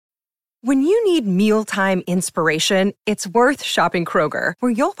When you need mealtime inspiration, it's worth shopping Kroger,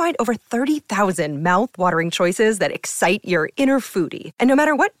 where you'll find over 30,000 mouth-watering choices that excite your inner foodie. And no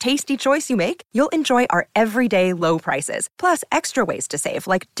matter what tasty choice you make, you'll enjoy our everyday low prices, plus extra ways to save,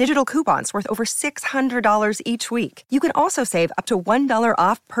 like digital coupons worth over $600 each week. You can also save up to $1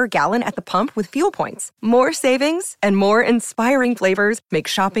 off per gallon at the pump with fuel points. More savings and more inspiring flavors make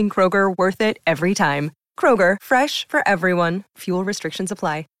shopping Kroger worth it every time. Kroger, fresh for everyone. Fuel restrictions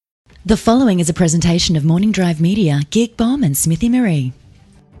apply. The following is a presentation of Morning Drive Media, Geek Bomb and Smithy Marie.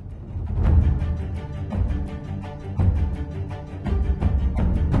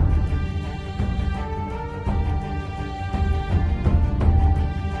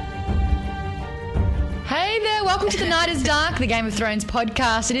 Hey there, welcome to The Night is Dark, the Game of Thrones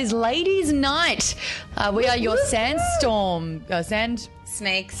podcast. It is Ladies' Night. We are your sandstorm, snakes.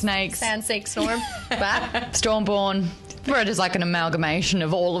 Sandsnake storm. Stormborn. We're just like an amalgamation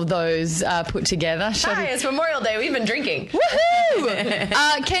of all of those put together. Hi, it's Memorial Day. We've been drinking.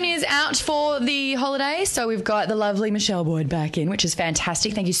 Woohoo! Kenny is out for the holiday, so we've got the lovely Michelle Boyd back in, which is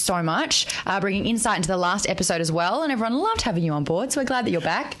fantastic. Thank you so much. Bringing insight into the last episode as well, and everyone loved having you on board, so we're glad that you're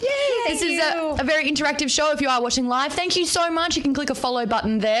back. Yay! This is a very interactive show if you are watching live. Thank you so much. You can click a follow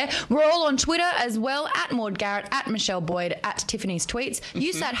button there. We're all on Twitter as well, at Maud Garrett, at Michelle Boyd, at Tiffany's Tweets.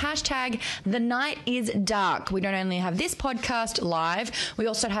 Use that hashtag, The Night is Dark. We don't only have this podcast live, we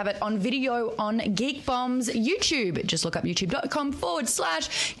also have it on video on Geek Bomb's YouTube. Just look up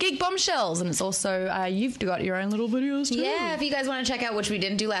youtube.com/Geek Bombshells, and it's also you've got your own little videos too. Yeah, if you guys want to check out, which we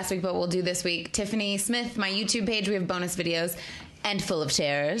didn't do last week, but we'll do this week, Tiffany Smith, my YouTube page, we have bonus videos. And full of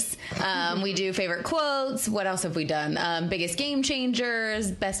terrors. We do favorite quotes. What else have we done? Biggest game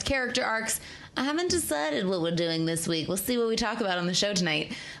changers, best character arcs. I haven't decided what we're doing this week. We'll see what we talk about on the show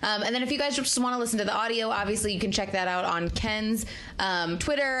tonight. And then if you guys just want to listen to the audio, obviously you can check that out on Ken's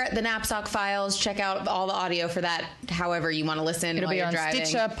Twitter, the Knapsack Files. Check out all the audio for that, however you want to listen. It'll be on driving.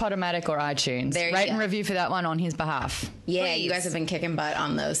 Stitcher, Podomatic, or iTunes. Rate and review for that one on his behalf. Yeah, Please. you guys have been kicking butt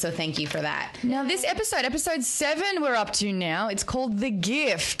on those, so thank you for that. Now, this episode 7, we're up to now. It's called The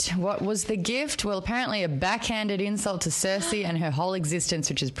Gift. What was the gift? Well, apparently a backhanded insult to Cersei and her whole existence,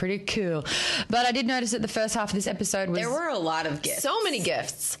 which is pretty cool. But I did notice that the first half of this episode was... There were a lot of gifts. So many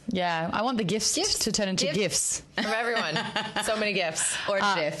gifts. Yeah, I want the gifts to turn into gifts. From everyone. So many gifts. Or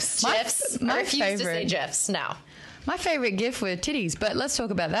gifs. GIFs. I refuse to say GIFs now. My favourite gift were titties, but let's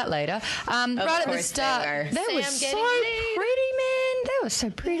talk about that later. Right at the start, they were so pretty, man. They were so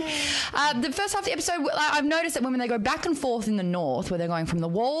pretty. The first half of the episode, I've noticed that when they go back and forth in the north, where they're going from the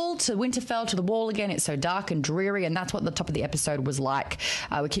wall to Winterfell to the wall again, it's so dark and dreary, and that's what the top of the episode was like.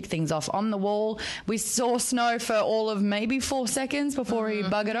 We kicked things off on the wall. We saw Snow for all of maybe 4 seconds before he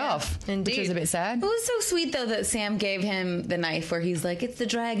buggered off, which was a bit sad. It was so sweet, though, that Sam gave him the knife where he's like, it's the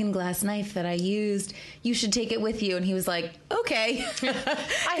dragon glass knife that I used. You should take it with you. And he was like, okay.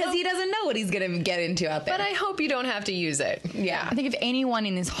 Because he doesn't know what he's going to get into out there. But I hope you don't have to use it. Yeah. I think if anyone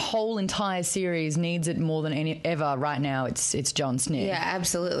in this whole entire series needs it more than ever right now, it's Jon Snow. Yeah,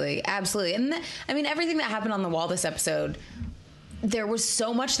 absolutely. Absolutely. And everything that happened on the wall this episode, there was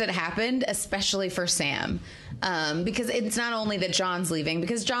so much that happened, especially for Sam. Because it's not only that Jon's leaving,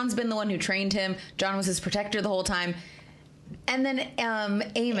 because Jon's been the one who trained him. Jon was his protector the whole time. And then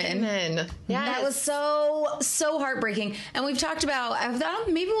Aemon. Yes. That was so heartbreaking. And we've talked about, I thought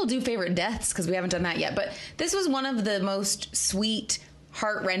maybe we'll do favorite deaths because we haven't done that yet. But this was one of the most sweet,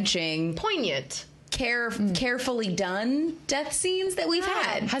 heart-wrenching, Poignant. carefully done death scenes that we've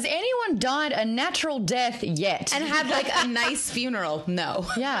had. Has anyone died a natural death yet? And had like a nice funeral? No.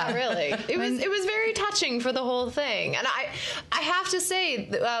 Yeah. Not really. It was very touching for the whole thing. And I have to say,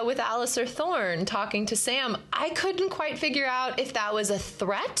 with Alistair Thorne talking to Sam, I couldn't quite figure out if that was a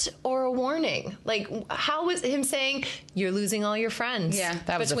threat or a warning. Like, how was him saying, you're losing all your friends? Yeah,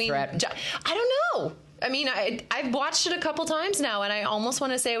 that was a threat. I don't know. I mean, I've watched it a couple times now, and I almost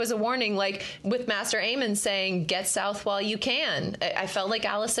want to say it was a warning, like with Master Aemon saying, get south while you can. I felt like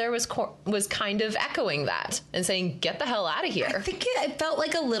Alistair was kind of echoing that and saying, get the hell out of here. I think it felt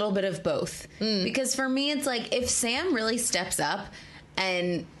like a little bit of both. Because for me, it's like, if Sam really steps up,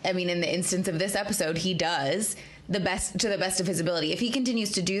 and, I mean, in the instance of this episode, he does, to the best of his ability. If he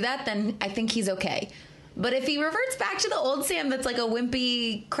continues to do that, then I think he's okay. But if he reverts back to the old Sam that's like a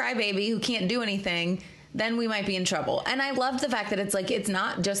wimpy crybaby who can't do anything, then we might be in trouble. And I loved the fact that it's like, it's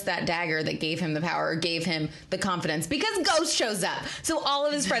not just that dagger that gave him the power or gave him the confidence, because Ghost shows up. So all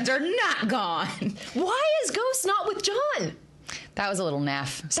of his friends are not gone. Why is Ghost not with Jon? That was a little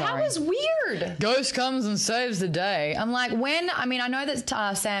naff. Sorry. That was weird. Ghost comes and saves the day. I'm like, I know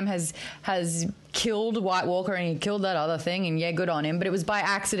that Sam has killed White Walker and he killed that other thing, and yeah, good on him, but it was by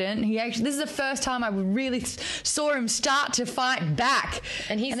accident. This is the first time I really saw him start to fight back.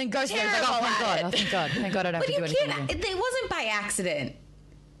 And then Ghost goes like, oh, thank God, I don't have to do anything. It wasn't by accident.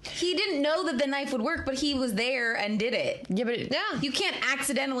 He didn't know that the knife would work, but he was there and did it. Yeah, but you can't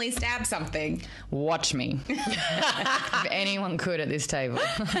accidentally stab something. Watch me. If anyone could at this table.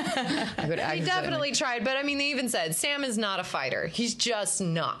 He definitely tried, but I mean, they even said Sam is not a fighter. He's just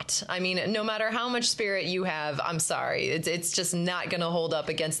not. I mean, no matter how much spirit you have, I'm sorry, it's just not going to hold up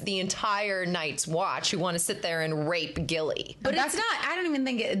against the entire Night's Watch who want to sit there and rape Gilly. But it's not. I don't even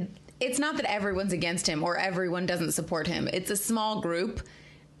think it's not that everyone's against him or everyone doesn't support him. It's a small group.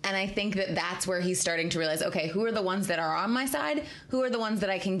 And I think that that's where he's starting to realize, okay, who are the ones that are on my side? Who are the ones that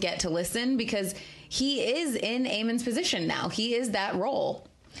I can get to listen? Because he is in Aemon's position now. He is that role.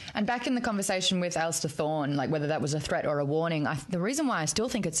 And back in the conversation with Alistair Thorne, like whether that was a threat or a warning, the reason why I still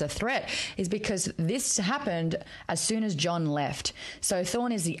think it's a threat is because this happened as soon as John left. So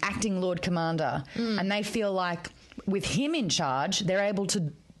Thorne is the acting Lord Commander, and they feel like with him in charge, they're able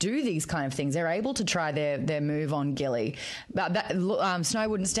to do these kind of things. They're able to try their move on Gilly. But Snow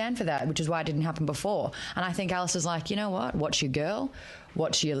wouldn't stand for that, which is why it didn't happen before. And I think Alistair's like, you know what? Watch your girl.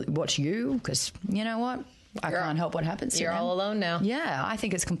 Watch you, because you know what? I can't help what happens to You're them. all alone now. Yeah, I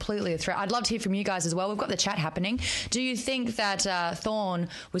think it's completely a threat. I'd love to hear from you guys as well. We've got the chat happening. Do you think that Thorne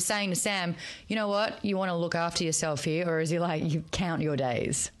was saying to Sam, you know what? You want to look after yourself here? Or is he like, you count your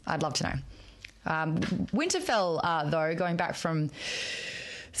days? I'd love to know. Winterfell, though, going back from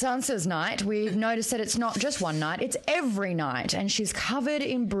Sansa's night, we've noticed that it's not just one night, it's every night, and she's covered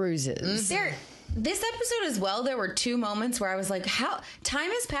in bruises. This episode as well, there were 2 moments where I was like, how time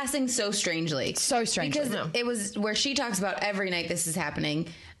is passing so strangely. So strangely. Because it was where she talks about every night this is happening,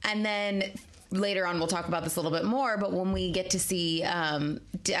 and then later on we'll talk about this a little bit more, but when we get to see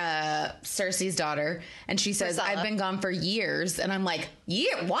Cersei's daughter, and she says, I've been gone for years, and I'm like,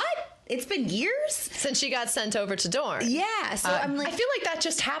 what? It's been years since she got sent over to Dorne. Yeah, so I'm like, I feel like that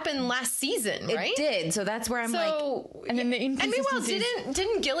just happened last season, right? It did. So that's where I'm like, and then the inconsistencies. And meanwhile,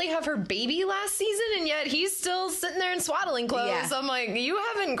 didn't Gilly have her baby last season, and yet he's still sitting there in swaddling clothes? Yeah. I'm like, you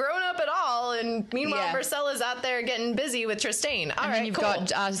haven't grown up at all. And meanwhile, Myrcella's out there getting busy with Trystane. All right, then you've got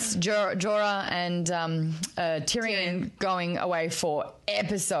Jorah and Tyrion going away for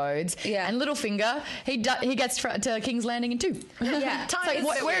episodes. Yeah, and Littlefinger, he gets to King's Landing in 2. Yeah,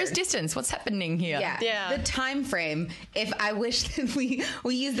 where is distance? What's happening here? Yeah. The time frame. If I wish that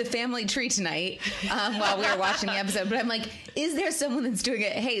we used the family tree tonight while we were watching the episode, but I'm like, is there someone that's doing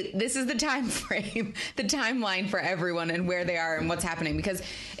it? Hey, this is the time frame, the timeline for everyone and where they are and what's happening, because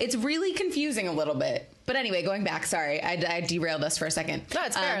it's really confusing a little bit. But anyway, going back, sorry, I derailed us for a second. No,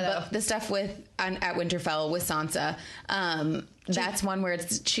 it's fair though. But the stuff at Winterfell with Sansa, that's one where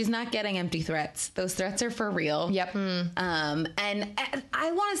she's not getting empty threats. Those threats are for real. Yep. And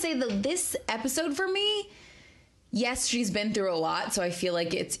I want to say that this episode for me, yes, she's been through a lot, so I feel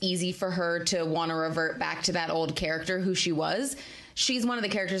like it's easy for her to want to revert back to that old character who she was. She's one of the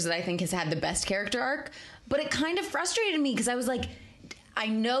characters that I think has had the best character arc, but it kind of frustrated me because I was like, I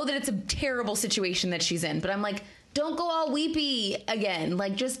know that it's a terrible situation that she's in, but I'm like, don't go all weepy again.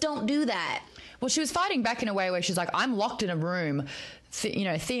 Like, just don't do that. Well, she was fighting back in a way where she's like, I'm locked in a room.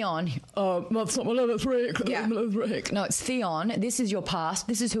 Theon, that's not my name, Rick. Yeah. Rick. No, it's Theon. This is your past.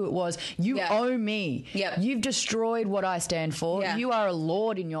 This is who it was. You owe me. Yep. You've destroyed what I stand for. Yeah. You are a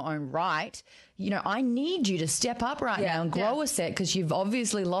lord in your own right. I need you to step up now and grow a set, because you've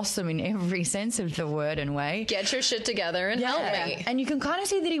obviously lost them in every sense of the word and way. Get your shit together and help me. And you can kind of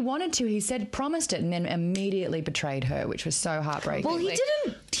see that he wanted to. He said, promised it, and then immediately betrayed her, which was so heartbreaking. Well, he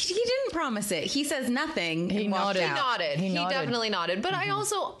didn't promise it. He says nothing. He nodded. He definitely nodded. But I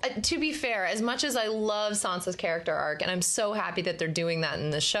also, to be fair, as much as I love Sansa's character arc, and I'm so happy that they're doing that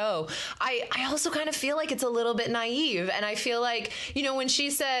in the show, I also kind of feel like it's a little bit naive. And I feel like, when she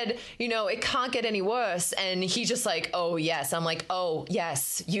said, it can't get any worse, and he just like, oh yes, I'm like, oh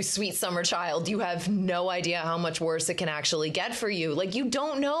yes, you sweet summer child, you have no idea how much worse it can actually get for you. Like, you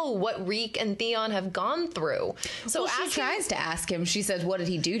don't know what Reek and Theon have gone through. So she tries to ask him. She says, what did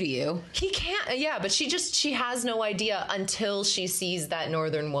he do to you? He can't. Yeah, but she has no idea until she sees that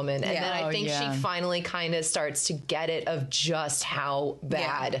northern woman, and then I think she finally kind of starts to get it of just how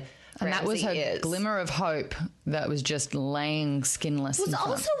bad And that was her Ramsay is. glimmer of hope that was just laying skinless. It was in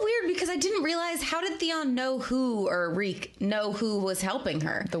front. also weird because I didn't realize, how did Theon know Reek know who was helping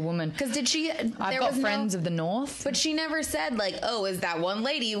her? The woman. Because did she... I've got friends of the North. But she never said, like, oh, is that one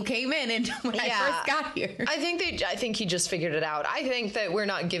lady who came in and when I first got here? I think he just figured it out. I think that we're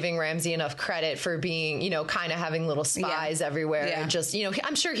not giving Ramsay enough credit for being, kind of having little spies everywhere. Yeah. And just,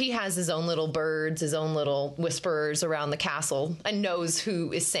 I'm sure he has his own little birds, his own little whisperers around the castle and knows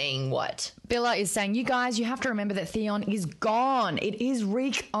who is saying what. Billa is saying, you guys, you have to remember that Theon is gone. It is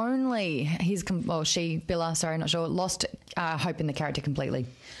Reek only. Billa, sorry, not sure, lost hope in the character completely.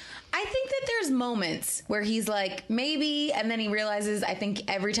 I think that there's moments where he's like, maybe, and then he realizes, I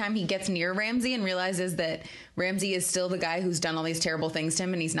think every time he gets near Ramsay and realizes that Ramsay is still the guy who's done all these terrible things to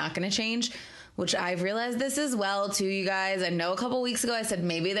him and he's not going to change, which I've realized this as well too, you guys. I know a couple weeks ago I said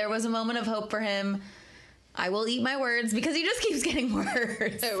maybe there was a moment of hope for him. I will eat my words because he just keeps getting worse.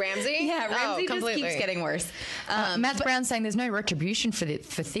 Ramsay? Yeah, Ramsay just keeps getting worse. Matt Brown saying there's no retribution for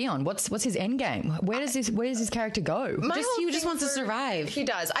Theon. What's his end game? Where does his character go? He just wants to survive. He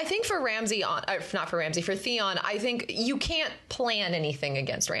does. I think for for Theon, I think you can't plan anything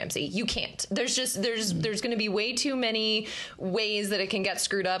against Ramsay. You can't. There's going to be way too many ways that it can get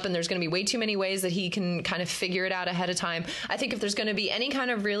screwed up, and there's going to be way too many ways that he can kind of figure it out ahead of time. I think if there's going to be any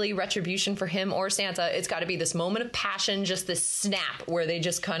kind of really retribution for him or Sansa, it's got to be this moment of passion, just this snap where they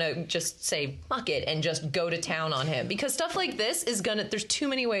just kind of just say fuck it and just go to town on him, because stuff like this is there's too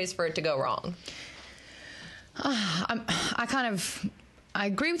many ways for it to go wrong. I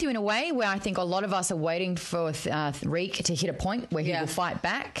agree with you in a way where I think a lot of us are waiting for Reek to hit a point where he will fight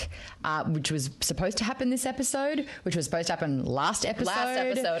back, which was supposed to happen this episode, which was supposed to happen last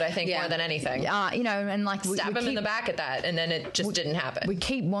episode. I think, more than anything. And like stab him in the back at that, and then it just didn't happen. We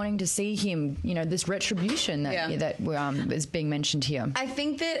keep wanting to see him, this retribution that is being mentioned here. I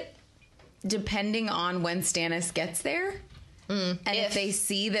think that depending on when Stannis gets there, and if they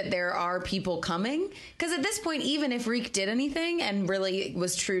see that there are people coming, because at this point, even if Reek did anything and really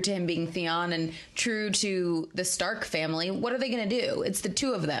was true to him being Theon and true to the Stark family, what are they going to do? It's the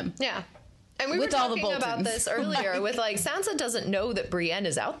two of them. Yeah. And we were talking about this earlier with Sansa doesn't know that Brienne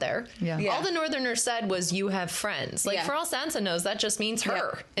is out there. Yeah. All the Northerners said was, you have friends. For all Sansa knows, that just means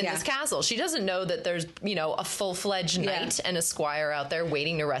her in this castle. She doesn't know that there's, a full-fledged knight and a squire out there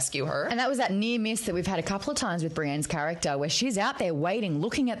waiting to rescue her. And that was that near miss that we've had a couple of times with Brienne's character, where she's out there waiting,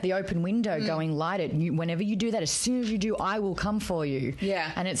 looking at the open window, going, light it. Whenever you do that, as soon as you do, I will come for you.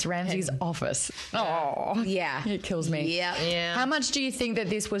 Yeah. And it's Ramsay's office. Oh. Yeah. It kills me. Yeah. How much do you think that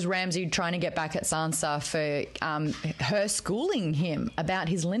this was Ramsay trying to get back at Sansa for her schooling him about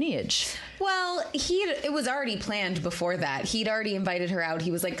his lineage? Well, it was already planned before that. He'd already invited her out.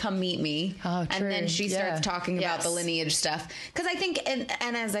 He was like, come meet me. Oh, true. And then she starts talking about the lineage stuff. Because I think, and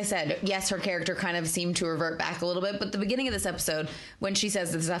as I said, yes, her character kind of seemed to revert back a little bit. But the beginning of this episode, when she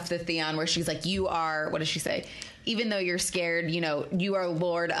says the stuff to Theon, where she's like, you are, what does she say? Even though you're scared, you are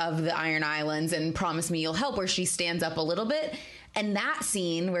lord of the Iron Islands and promise me you'll help, where she stands up a little bit. And that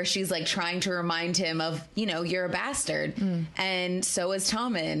scene where she's like trying to remind him of, you're a bastard. And so is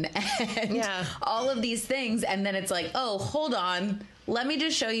Tommen. And all of these things. And then it's like, oh, hold on. Let me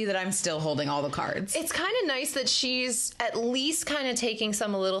just show you that I'm still holding all the cards. It's kind of nice that she's at least kind of taking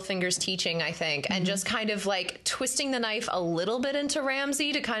some of Littlefinger's teaching, I think, and just kind of like twisting the knife a little bit into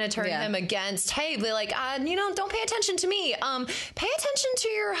Ramsay to kind of turn him against, hey, don't pay attention to me. Pay attention to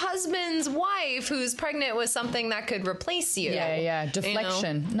your husband's wife who's pregnant with something that could replace you. Yeah.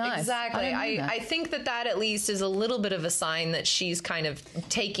 Deflection. Nice. Exactly. I think that at least is a little bit of a sign that she's kind of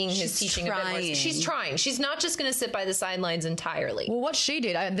taking his teaching a bit more. She's trying. She's not just going to sit by the sidelines entirely. Well, what she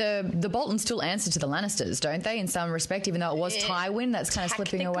did, the Boltons still answer to the Lannisters, don't they, in some respect, even though it was Tywin that's kind of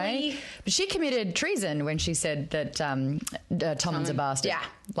slipping away? But she committed treason when she said that Tommen's a bastard. Yeah.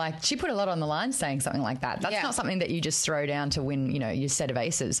 Like, she put a lot on the line saying something like that. That's not something that you just throw down to win, your set of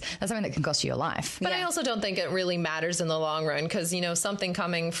aces. That's something that can cost you your life. But I also don't think it really matters in the long run because, something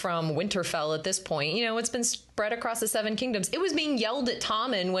coming from Winterfell at this point, it's been spread across the Seven Kingdoms. It was being yelled at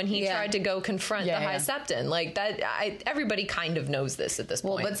Tommen when he tried to go confront the High Septon. Like, that, everybody kind of knows this at this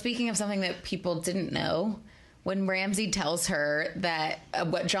point. Well, but speaking of something that people didn't know, when Ramsay tells her that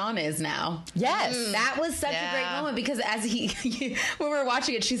what Jon is now. Yes. That was such a great moment because as when we were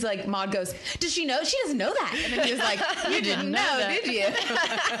watching it, she's like, Maud goes, does she know? She doesn't know that. And then he was like, you didn't know, did you?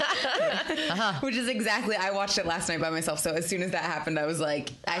 Which is exactly, I watched it last night by myself. So as soon as that happened, I was like,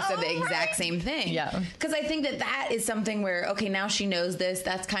 I said the exact same thing. Yeah. Because I think that is something where, okay, now she knows this.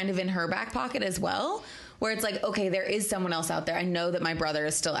 That's kind of in her back pocket as well. where it's like, okay, there is someone else out there. I know that my brother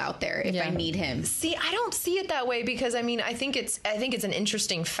is still out there if I need him. See, I don't see it that way because I mean, I think it's an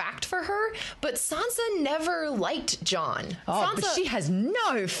interesting fact for her, but Sansa never liked Jon. Oh, but she has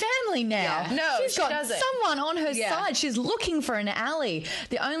no family now. Yeah. No, she's she got doesn't. someone on her side. She's looking for an ally.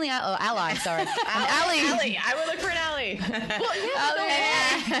 The only ally, sorry. An ally. I would look for an ally. Well,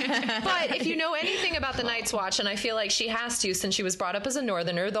 but if you know anything about the Night's Watch, and I feel like she has to since she was brought up as a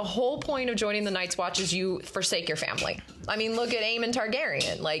Northerner, the whole point of joining the Night's Watch is you forsake your family. I mean, look at Aemon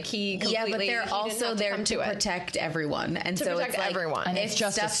Targaryen. Like, he completely... Yeah, but they're also there to protect everyone. And to so protect it's like, everyone. And it's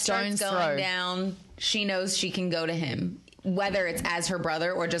just a stone's throw. Going down, she knows she can go to him, whether it's as her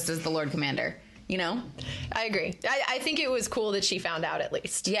brother or just as the Lord Commander. You know? I agree. I think it was cool that she found out at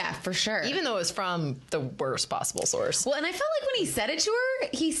least. Yeah, for sure. Even though it was from the worst possible source. Well, and I felt like when he said it to her,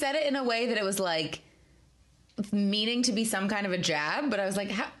 he said it in a way that it was like meaning to be some kind of a jab, but I was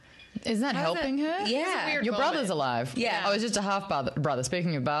like, how... Isn't that helping her? Yeah. Your brother's alive. Yeah. Oh, it's just a half brother.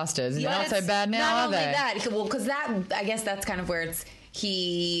 Speaking of bastards, they're not so bad now, not are only they? that, well, because that, I guess that's kind of where it's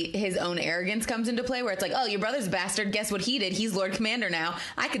his own arrogance comes into play, where it's like, oh, your brother's a bastard. Guess what he did? He's Lord Commander now.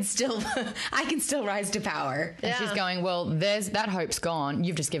 I can still rise to power. And she's going, well, that hope's gone.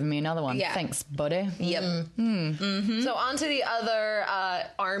 You've just given me another one. Yeah. Thanks, buddy. Yep. So on to the other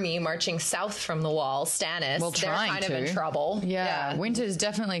army marching south from the wall, Stannis. Well, they're kind of in trouble. Yeah. Winter's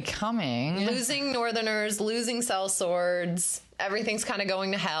definitely coming. Losing Northerners, losing sellswords. Everything's kind of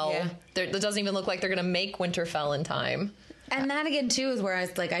going to hell. Yeah. It doesn't even look like they're going to make Winterfell in time. And that again too is where I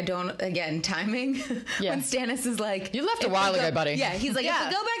was like, timing. Yeah. When Stannis is like, You left a while ago, buddy. Yeah, he's like, if we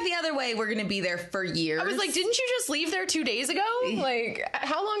go back the other way, we're going to be there for years. I was like, didn't you just leave there 2 days ago? Like,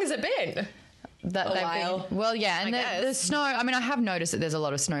 how long has it been? A while. Well, yeah, and I the guess. snow. I mean, I have noticed that there's a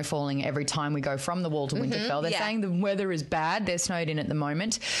lot of snow falling every time we go from the wall to Winterfell. They're yeah. saying the weather is bad. They're snowed in at the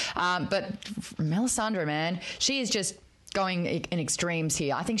moment, but Melisandre, man, she is just going in extremes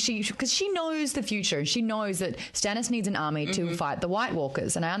here. I think because she knows the future and she knows that Stannis needs an army to fight the White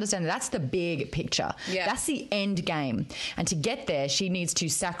Walkers, and I understand that's the big picture. Yeah. That's the end game, and to get there, she needs to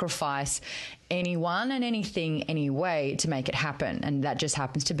sacrifice anyone and anything anyway to make it happen, and that just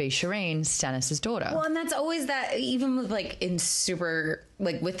happens to be Shireen, Stannis' daughter. Well, and that's always that, even with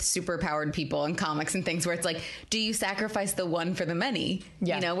with super powered people in comics and things, where it's like, do you sacrifice the one for the many?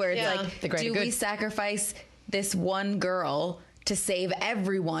 Yeah. You know, where it's Yeah. like, The greater do good. we sacrifice this one girl to save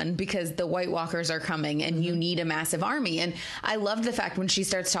everyone because the White Walkers are coming and you need a massive army? And I loved the fact when she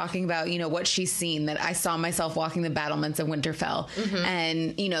starts talking about, what she's seen, that I saw myself walking the battlements of Winterfell.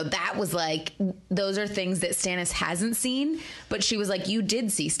 And, that was like, those are things that Stannis hasn't seen, but she was like, you did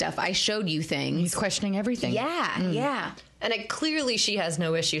see stuff. I showed you things. He's questioning everything. Yeah, yeah. And clearly she has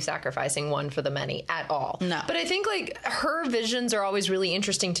no issue sacrificing one for the many at all. No. But I think her visions are always really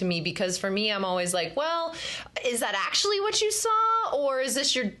interesting to me, because for me, I'm always like, well, is that actually what you saw? Or is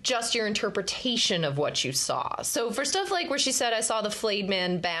this just your interpretation of what you saw? So for stuff like where she said, I saw the flayed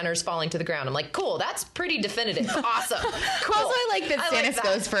man banners falling to the ground, I'm like, cool, that's pretty definitive. Awesome. Cool. Also, I like that Stannis that.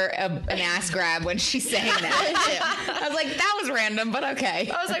 goes for an ass grab when she's saying that. I was like, that was random, but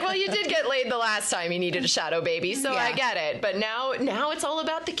okay. I was like, well, you did get laid the last time you needed a shadow baby, so Yeah. I get it. But now it's all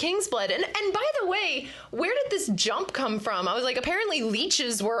about the king's blood. And by the way, where did this jump come from? I was like, apparently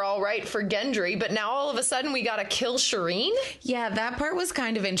leeches were all right for Gendry, but now all of a sudden we gotta kill Shireen? Yeah, that part was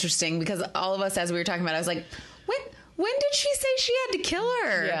kind of interesting, because all of us, as we were talking about, I was like, when did she say she had to kill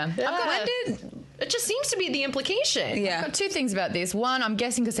her? Yeah. When did... It just seems to be the implication. Yeah. I've got two things about this. One, I'm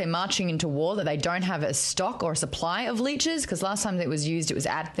guessing because they're marching into war that they don't have a stock or a supply of leeches, because last time it was used, it was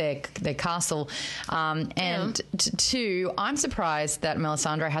at their castle. Two, I'm surprised that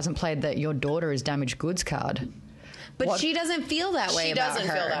Melisandre hasn't played that your daughter is damaged goods card. But she doesn't feel that way She about doesn't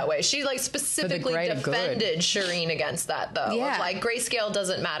her. feel that way. She specifically greater defended Shireen against that, though. Yeah. Of, grayscale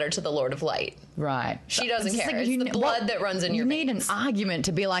doesn't matter to the Lord of Light. Right. She doesn't It's just care. like It's the blood that runs in your You need veins. an argument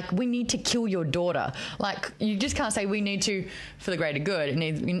to be like, we need to kill your daughter. Like, you just can't say we need to for the greater good. It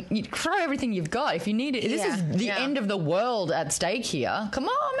needs, you throw everything you've got. If you need it, this is the end of the world at stake here. Come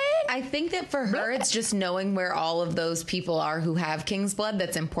on, man. I think that for her, it's just knowing where all of those people are who have King's blood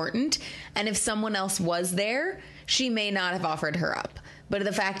that's important. And if someone else was there, she may not have offered her up. But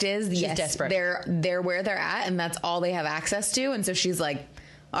the fact is, yes, desperate. They're where they're at, and that's all they have access to. And so she's like,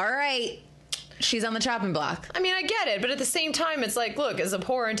 all right, She's on the chopping block. I mean, I get it, but at the same time, it's like, look, as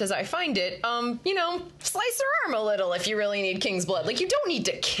abhorrent as I find it, slice her arm a little if you really need King's blood. Like, you don't need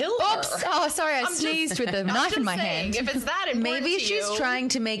to kill her. Oops. Oh, sorry, I sneezed with the knife in my hand. If it's that important Maybe to she's you, trying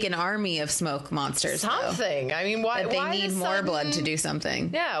to make an army of smoke monsters. something. Though. I mean, why? That they why need the more sudden, blood to do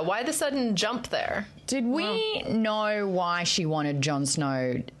something. Yeah, why the sudden jump there? Did we know why she wanted Jon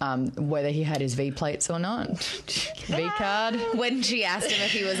Snow, whether he had his V plates or not? V card? When she asked him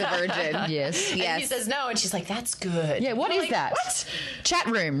if he was a virgin. Yes. And he says no, and she's like, that's good. Yeah, what We're is that? What? Chat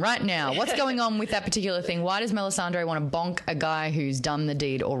room right now. What's going on with that particular thing? Why does Melisandre want to bonk a guy who's done the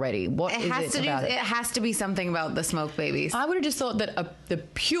deed already? What is it about it? It has to be something about the smoke babies. I would have just thought that the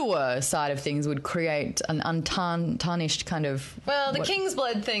pure side of things would create an untarnished kind of... Well, the King's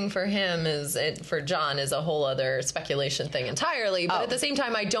blood thing for him for Jon is a whole other speculation thing entirely. But at the same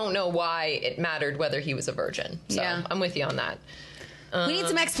time, I don't know why it mattered whether he was a virgin. So I'm with you on that. We need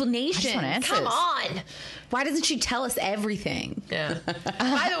some explanation. Come on. Why doesn't she tell us everything? Yeah.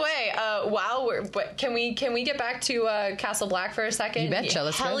 By the way, can we get back to Castle Black for a second? You betcha.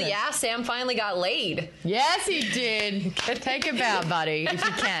 Let's go Hell there. yeah, Sam finally got laid. Yes, he did. Take a bow, buddy, if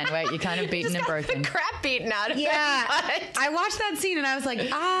you can. Wait, you're kind of beaten and broken. The crap beaten out of him. Yeah. But- I watched that scene and I was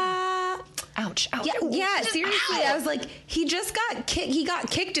like, Ouch. Yeah, seriously. I was like, he just got kicked. He got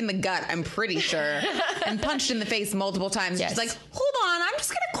kicked in the gut, I'm pretty sure, and punched in the face multiple times. Yes. She's like, hold on, I'm just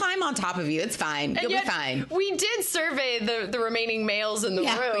going to climb on top of you. It's fine. You'll be fine. We did survey the remaining males in the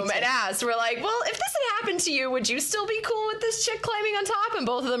Yeah, we room did. and asked, we're like, well, if this had happened to you, would you still be cool with this chick climbing on top? And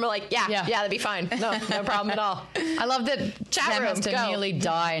both of them are like, yeah, that'd be fine. No problem at all. I love that Chat Sam room, has to go. nearly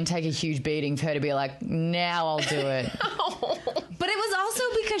die and take a huge beating for her to be like, now I'll do it. But it was also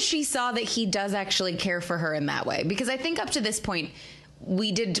because she saw that he does actually care for her in that way. Because I think up to this point,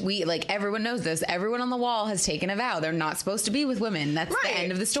 we like, everyone knows this. Everyone on the wall has taken a vow. They're not supposed to be with women. That's the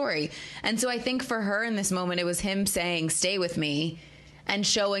end of the story. And so I think for her in this moment, it was him saying, stay with me, and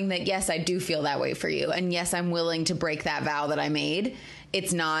showing that, yes, I do feel that way for you. And yes, I'm willing to break that vow that I made.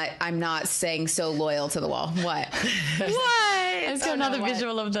 I'm not saying so loyal to the wall. What? What? Let's go another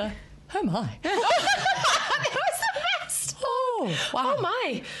visual of the, oh my. That was the best. Oh, wow. Oh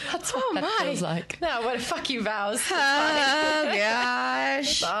my. That's what that feels like. No, what a fuck you vows. Oh,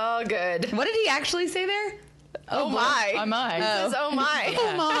 gosh. Oh, good. What did he actually say there? Oh my. Oh my. He says, oh my.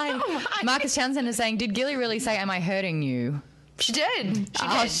 Oh my. Oh my. Marcus Townsend is saying, did Gilly really say, am I hurting you? She did.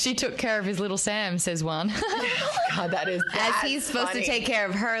 She took care of his little Sam, says one. God, that is As he's supposed funny. to take care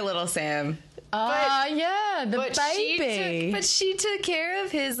of her little Sam. Yeah, the baby. She took care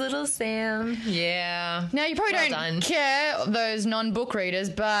of his little Sam. Yeah. Now, you probably Well don't done. care, those non-book readers,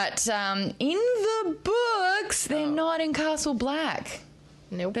 but in the books, they're not in Castle Black.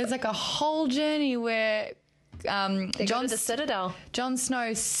 Nope. There's like a whole journey where They go to the Citadel. Jon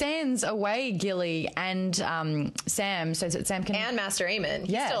Snow sends away Gilly and Sam so that Sam can... And Master Aemon.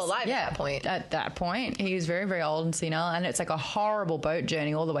 He's still alive at that point. At that point. He was very, very old and senile, and it's like a horrible boat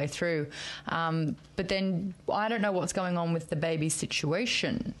journey all the way through. But then I don't know what's going on with the baby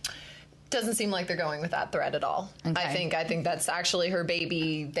situation. Doesn't seem like they're going with that thread at all. Okay. I think that's actually her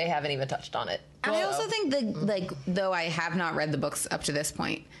baby. They haven't even touched on it. I also think that, like, though I have not read the books up to this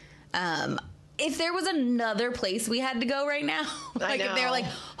point, if there was another place we had to go right now, like if they're like,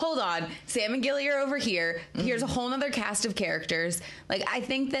 hold on, Sam and Gilly are over here, here's a whole nother cast of characters. Like, I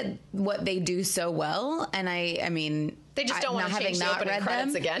think that what they do so well, and I mean, They just don't want to change the opening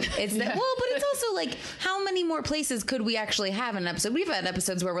credits again. It's that, well, but it's also like, how many more places could we actually have in an episode? We've had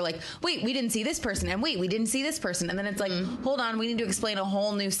episodes where we're like, wait, we didn't see this person, and wait, we didn't see this person, and then it's like, hold on, we need to explain a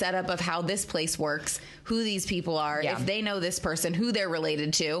whole new setup of how this place works, who these people are, if they know this person, who they're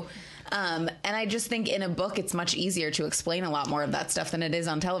related to. And I just think in a book it's much easier to explain a lot more of that stuff than it is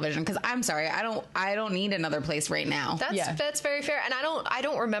on television. Because I'm sorry, I don't need another place right now. That's very fair. And I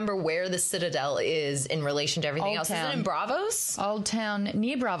don't remember where the Citadel is in relation to everything Old else. Town. Is it in Bravos? Old Town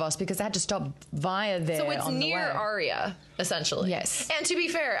near Bravos, because they had to stop via there. So it's on the near way. Arya, essentially. Yes. And to be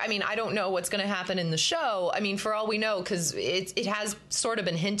fair, I mean, I don't know what's going to happen in the show. I mean, for all we know, because it has sort of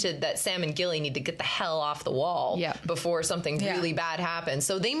been hinted that Sam and Gilly need to get the hell off the wall before something really bad happens.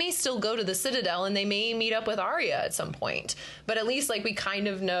 So they may still go to the Citadel and they may meet up with Arya at some point. But at least, like, we kind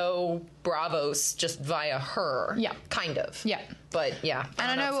of know Bravos just via her. Yeah. Kind of. Yeah. But yeah, I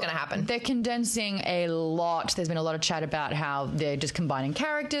don't know what's going to happen. They're condensing a lot. There's been a lot of chat about how they're just combining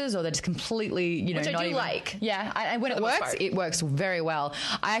characters, or they're just completely, Which I not do even, like. Yeah, and when it works, it works very well.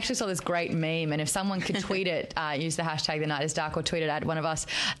 I actually saw this great meme, and if someone could tweet it, use the hashtag The Night Is Dark, or tweet it at one of us.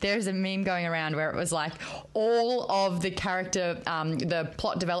 There's a meme going around where it was like all of the character, the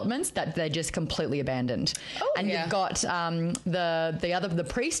plot developments that they just completely abandoned. Oh, and you've got the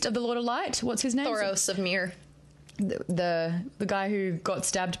priest of the Lord of light. What's his name? Thoros of Myr. The guy who got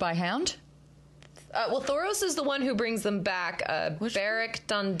stabbed by Hound. Well, Thoros is the one who brings them back. Beric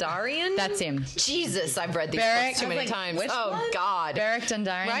Dondarrion? That's him. Jesus, I've read these books too many times. Oh, God. Beric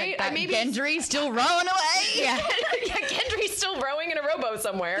Dondarrion. Right? Maybe Gendry's still rowing away. Yeah, Gendry's still rowing in a rowboat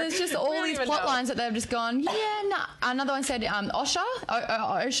somewhere. There's just all these plot lines that they've just gone, yeah, nah. Another one said Osha?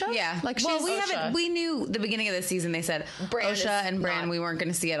 Osha? Yeah. Like, we knew the beginning of the season they said Osha and Bran we weren't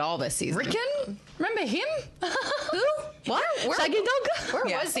going to see at all this season. Rickon? Remember him? Who? What? Shaggy Dog?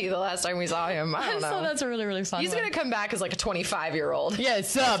 Where was he the last time we saw him? I don't know. So that's a really, really fun He's going to come back as like a 25-year-old. Yeah,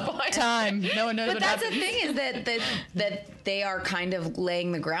 it's time. No one knows But what that's happened. the thing is that they are kind of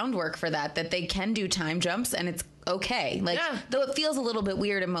laying the groundwork for that they can do time jumps and it's okay. Like, though it feels a little bit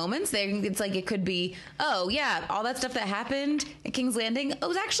weird in moments, it's like it could be, oh, yeah, all that stuff that happened at King's Landing, it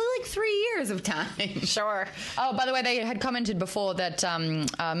was actually like 3 years of time. Sure. Oh, by the way, they had commented before that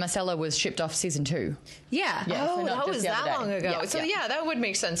Marcella was shipped off season 2. Yeah. Oh, that was that long ago. Yeah, so, yeah, that would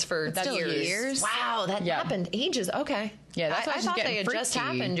make sense for years. Wow, that happened ages. Okay. Yeah, that's why I thought they had just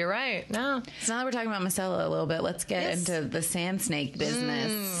happened. You're right. No. So now that we're talking about Marcella a little bit, let's get into the sand snake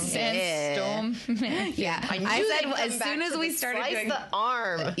business. Sandstorm. Yeah. I said as soon as we started doing the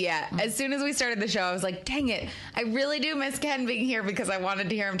arm. Yeah. As soon as we started the show, I was like, dang it. I really do miss Ken being here because I wanted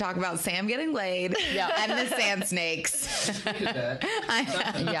to hear him talk about Sam getting laid and the sand snakes.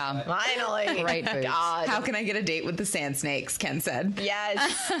 Yeah. Finally. Great boobs. God. How can I get a date with the sand snakes? Ken said.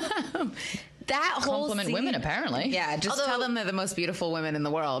 Yes. That whole Compliment scene, women, apparently. Yeah, just tell them they're the most beautiful women in the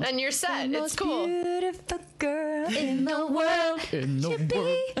world. And you're set. It's cool. Beautiful girl in the world. I'm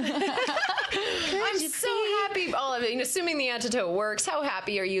so happy. All of it. Assuming the antidote works, how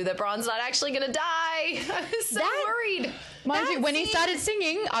happy are you that Bronn's not actually going to die? I was so worried. Mind you, when he started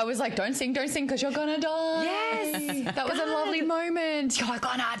singing, I was like, don't sing, because you're gonna die. Yes. That was a lovely moment. You're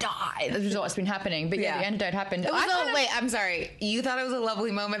gonna die. This is what's been happening. But yeah, the antidote happened. Wait, I'm sorry. You thought it was a lovely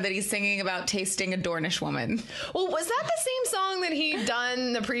moment that he's singing about tasting a Dornish woman. Well, was that the same song that he'd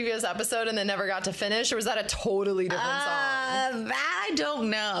done the previous episode and then never got to finish? Or was that a totally different song? That I don't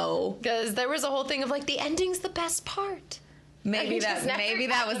know. Because there was a whole thing of like, the ending's the best part. Maybe that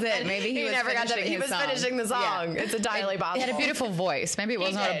was it. Maybe he was never got to. He was finishing the song. Yeah. It's entirely possible. He had a beautiful voice. Maybe it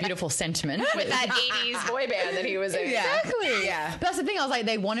was not a beautiful sentiment. With that 80s boy band that he was in. Yeah. Exactly. Yeah. But that's the thing. I was like,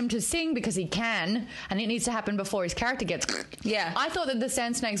 they want him to sing because he can, and it needs to happen before his character gets. Yeah. I thought that the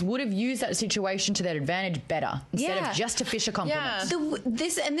Sand Snakes would have used that situation to their advantage better instead of just to fish a compliment. Yeah.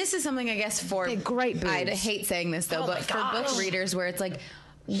 This is something I guess for great boobs. I hate saying this though, but for book readers where it's like.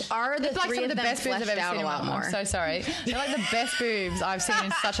 Are the like three some of of the them best boobs I've fleshed ever out seen a lot more? I'm so sorry. They're like the best boobs I've seen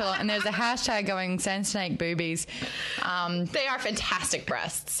in such a long. And there's a hashtag going Sand Snake boobies. They are fantastic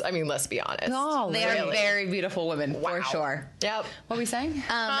breasts. I mean, let's be honest. Oh, they are very beautiful women for sure. Yep. What are we saying?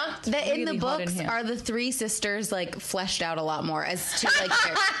 In the books, are the three sisters like fleshed out a lot more as to like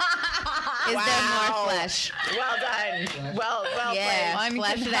is there more flesh? Well done. Well played.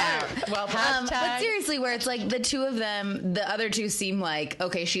 Fleshed it out. Well played. But seriously, where it's like the two of them, the other two seem like,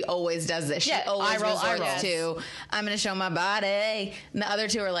 okay, she always does this. She always resorts to, I'm going to show my body. And the other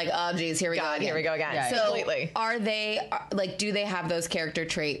two are like, oh, geez, here we go again. Here we go again. Yeah, so completely. Are they, like, do they have those character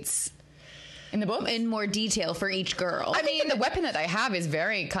traits in the book in more detail for each girl? I mean, the weapon that they have is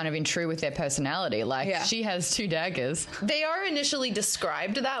very kind of in true with their personality. Like, she has 2 daggers. They are initially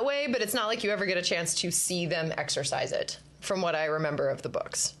described that way, but it's not like you ever get a chance to see them exercise it, from what I remember of the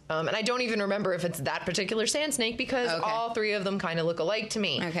books. And I don't even remember if it's that particular sand snake because all 3 of them kind of look alike to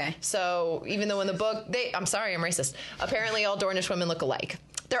me. Okay. So even though in the book, I'm sorry, I'm racist. Apparently all Dornish women look alike.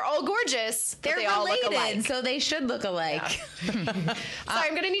 They're all gorgeous, but they all look alike. So they should look alike. Yeah. Sorry, I'm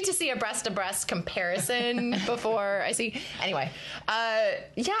going to need to see a breast-to-breast comparison before I see. Anyway, I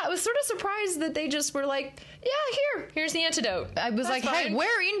was sort of surprised that they just were like, here's the antidote. I was like, hey,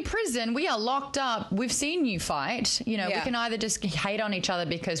 we're in prison. We are locked up. We've seen you fight. You know, we can either just hate on each other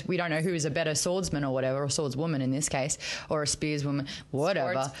because we don't know who is a better swordsman or whatever, or swordswoman in this case, or a spearswoman,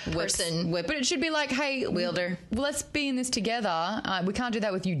 whatever. Person. But it should be like, hey, wielder, let's be in this together. We can't do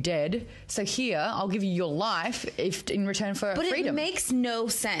that with you dead. So here, I'll give you your life in return for freedom. But it makes no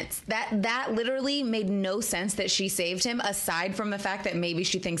sense. That literally made no sense that she saved him, aside from the fact that maybe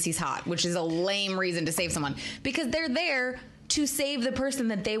she thinks he's hot, which is a lame reason to save someone. Because they're there to save the person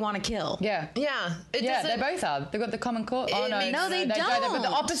that they want to kill. Yeah. Yeah. They both are. They've got the common cause. Oh, no. They don't. They're the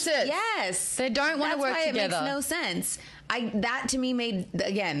opposite. Yes. They don't want to work together. That's why it makes no sense. That to me made,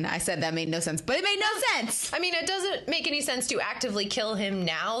 again, I said that made no sense, but it made no sense. I mean, it doesn't make any sense to actively kill him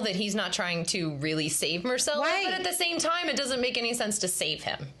now that he's not trying to really save Marcella, but at the same time, it doesn't make any sense to save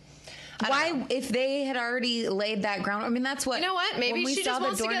him. Why, if they had already laid that ground? I mean, that's what. You know what? Maybe she just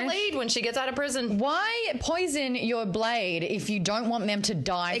wants to get laid when she gets out of prison. Why poison your blade if you don't want them to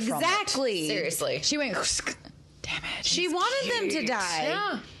die from it? Exactly. Seriously. She went, damn it. She wanted them to die.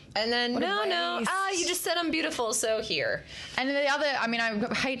 Yeah. And then, you just said I'm beautiful, so here. And the other, I mean, I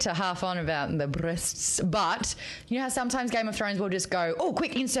hate to harp on about the breasts, but you know how sometimes Game of Thrones will just go, oh,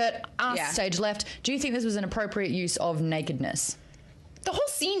 quick insert, stage left. Do you think this was an appropriate use of nakedness? The whole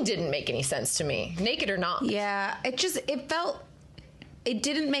scene didn't make any sense to me, naked or not. Yeah, it felt... It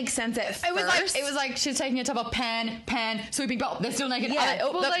didn't make sense at first. It was like she's taking a top off, pan, sweeping, they're still naked. Yeah.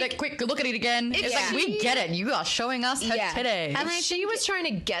 Quick, look at it again. It's like, we get it. You are showing us her titties. And she was trying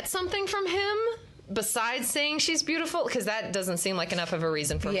to get something from him besides saying she's beautiful, because that doesn't seem like enough of a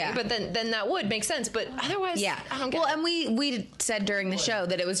reason for me. But then that would make sense. But otherwise, I don't get it. And we said during the show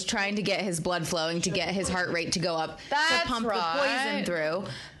that it was trying to get his blood flowing, to get his heart rate to go up, to pump the poison through.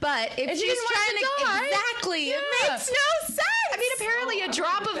 But if she's trying to die, it makes no sense. I mean, apparently a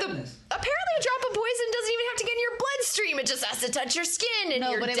drop of poison doesn't even have to get in your bloodstream. It just has to touch your skin and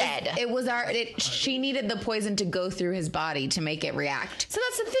you're dead. She needed the poison to go through his body to make it react. So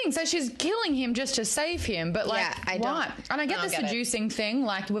that's the thing. So she's killing him just to save him, but why? And I get the seducing thing.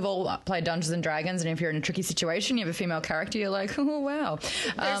 Like, we've all played Dungeons and Dragons, and if you're in a tricky situation, you have a female character, you're like, oh wow.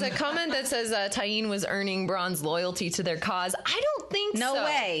 There's a comment that says Tyene was earning Bronn's loyalty to their cause. I don't think so. No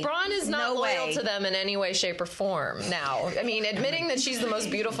way. Bronn is not loyal to them in any way, shape, or form. Now, I mean, admitting that she's the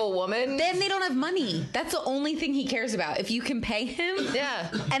most beautiful woman. Then they don't have money. That's the only thing he cares about. If you can pay him,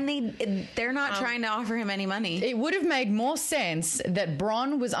 and they're not trying to offer him any money. It would have made more sense that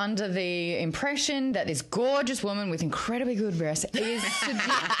Bronn was under the impression that this gorgeous woman with incredibly good breasts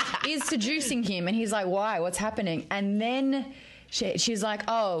is seducing him, and he's like, why? What's happening? And then she's like,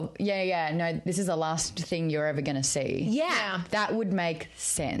 oh, no, this is the last thing you're ever going to see. Yeah. That would make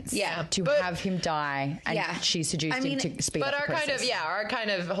sense. Yeah. To have him die, and she seduced him to speed up the process. Our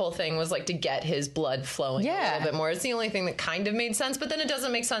kind of whole thing was like to get his blood flowing a little bit more. It's the only thing that kind of made sense, but then it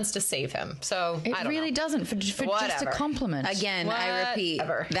doesn't make sense to save him. So it really doesn't, for just a compliment. Again, I repeat,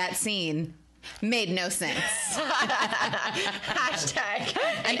 that scene made no sense. Hashtag.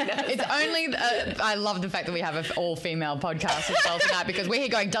 And it's only, I love the fact that we have an all-female podcast as well tonight, because we're here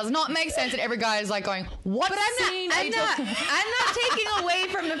going, does not make sense, and every guy is like going, what scene are you talking about? I'm not taking away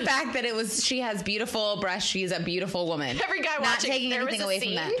from the fact that she has beautiful breasts, she's a beautiful woman. Every guy not watching, taking anything away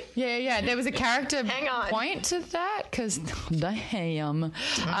from that. Yeah, there was a character point to that, because damn.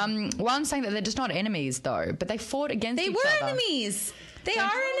 One saying that they're just not enemies, though, but they fought against each other. They were enemies. They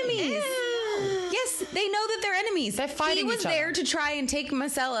are enemies. Yes, they know that they're enemies. They're fighting each other. He was there to try and take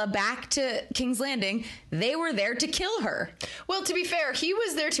Myrcella back to King's Landing. They were there to kill her. Well, to be fair, he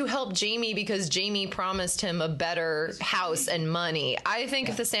was there to help Jaime because Jaime promised him a better house and money. I think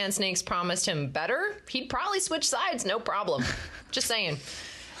if the Sand Snakes promised him better, he'd probably switch sides, no problem. Just saying.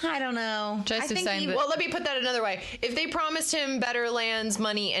 I don't know. Well, let me put that another way. If they promised him better lands,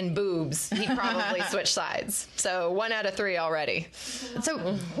 money, and boobs, he'd probably switch sides. So 1 out of 3 already.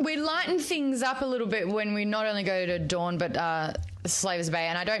 So we lighten things up a little bit when we not only go to Dorne, but Slavers Bay.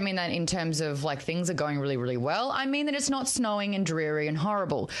 And I don't mean that in terms of like things are going really, really well. I mean that it's not snowing and dreary and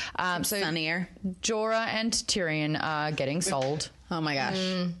horrible. So sunnier. Jorah and Tyrion are getting sold. Oh my gosh.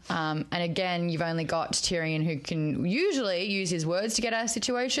 And again, you've only got Tyrion, who can usually use his words to get out of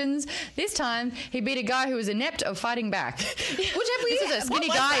situations. This time, he beat a guy who was inept of fighting back. This is a skinny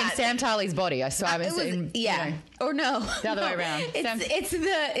guy in Sam Tarly's body. Or no. The other way around.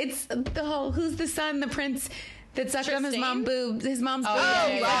 It's the whole, who's the son, the prince that sucked on his mom's boobs.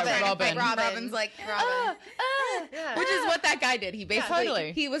 Robin. Robin's like, Robin. Which is what that guy did. He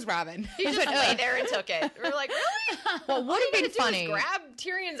basically, he was Robin. He just lay there and took it. We were like, really? What would have been funny? Grab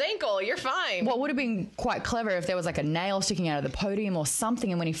Tyrion's ankle. You're fine. What would have been quite clever if there was like a nail sticking out of the podium or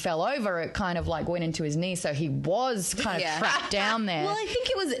something, and when he fell over, it kind of like went into his knee, so he was kind of trapped down there. Well, I think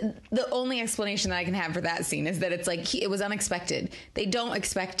it was the only explanation that I can have for that scene is that it's like it was unexpected. They don't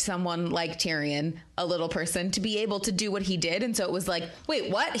expect someone like Tyrion, a little person, to be able to do what he did, and so it was like,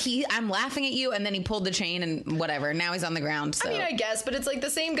 wait, what? I'm laughing at you, and then he pulled the chain and whatever. Now he's on the ground. So. I mean, I guess, but it's like the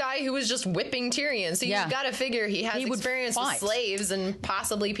same guy who was just whipping Tyrion. So you've got to figure he has experience with slaves and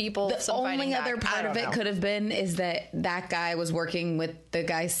possibly people. The only other part of it could have been is that guy was working with the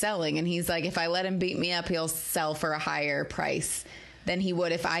guy selling, and he's like, if I let him beat me up, he'll sell for a higher price than he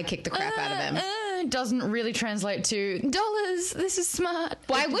would if I kicked the crap out of him. Doesn't really translate to dollars. This is smart.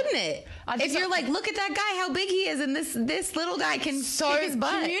 Why wouldn't it? If you're like, look at that guy, how big he is, and this little guy can kick his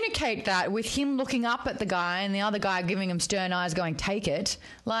butt. Communicate that with him looking up at the guy and the other guy giving him stern eyes going, take it.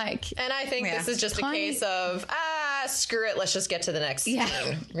 And I think this is just a case of, screw it, let's just get to the next scene.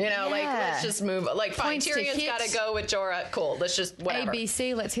 You know, like, let's just move. Like, fine, Points to Tyrion's hit. got to go with Jorah. Cool, let's just, whatever.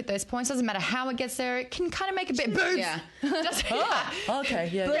 ABC, let's hit those points. Doesn't matter how it gets there. It can kind of make a bit boobs. Yeah. Okay,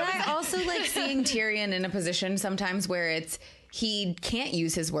 yeah. But I also like seeing Tyrion in a position sometimes where it's he can't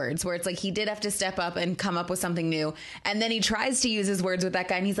use his words, where it's like he did have to step up and come up with something new. And then he tries to use his words with that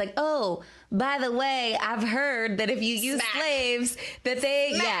guy and he's like, oh, by the way, I've heard that if you use slaves that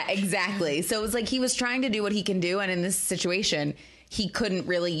they... Yeah, exactly. So it was like he was trying to do what he can do. And in this situation, he couldn't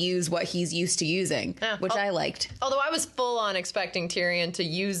really use what he's used to using, which I liked. Although I was full on expecting Tyrion to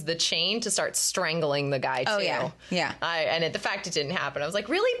use the chain to start strangling the guy, too. Oh, yeah. Yeah. And the fact it didn't happen, I was like,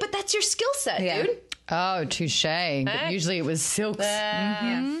 really? But that's your skill set, dude. Oh, touche. But usually it was silks.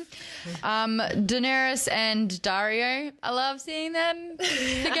 Daenerys and Dario. I love seeing them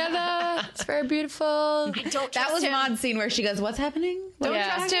together. It's very beautiful. That was Maud's scene where she goes, what's happening? Don't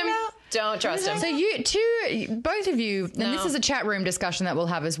trust him. Don't trust him. So both of you, and this is a chat room discussion that we'll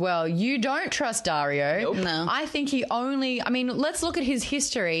have as well. You don't trust Dario. Nope. No. I think let's look at his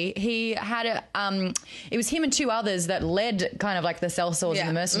history. He had it was him and two others that led kind of like the sellswords and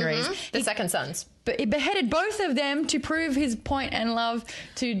the mercenaries. The Second Sons. But he beheaded both of them to prove his point and love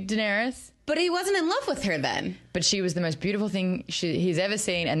to Daenerys. But he wasn't in love with her then. But she was the most beautiful thing he's ever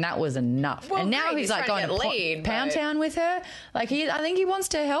seen, and that was enough. Well, and now great, he's like going to Pound Town with her. Like I think he wants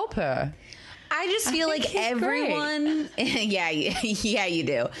to help her. I just feel like everyone... Yeah, you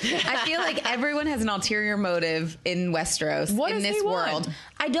do. I feel like everyone has an ulterior motive in Westeros, in this world.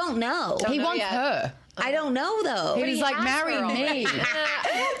 I don't know. He wants her. I don't know, though. He was like, marry me.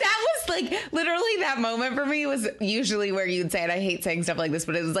 That was like, literally that moment for me was usually where you'd say it. I hate saying stuff like this,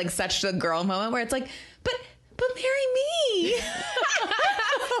 but it was like such the girl moment where it's like, but marry me.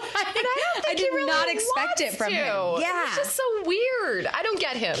 I did not expect it from him. Yeah. It's just so weird. I don't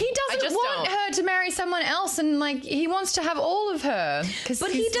get him. He doesn't want her to marry someone else, and like he wants to have all of her.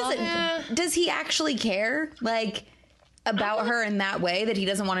 But he doesn't. Does he actually care? Like, about her in that way that he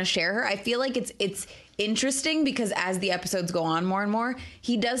doesn't want to share her? I feel like it's interesting because as the episodes go on more and more,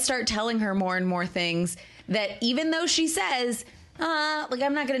 he does start telling her more and more things that even though she says, like,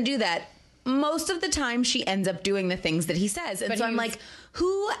 I'm not going to do that, most of the time she ends up doing the things that he says. And so I'm like,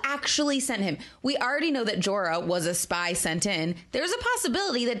 who actually sent him? We already know that Jorah was a spy sent in. There's a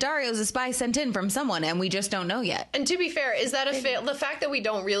possibility that Dario's a spy sent in from someone, and we just don't know yet. And to be fair, is that the fact that we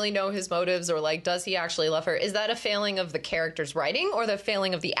don't really know his motives, or like, does he actually love her? Is that a failing of the character's writing or the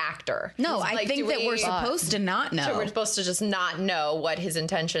failing of the actor? No, I think that we're supposed to not know. So we're supposed to just not know what his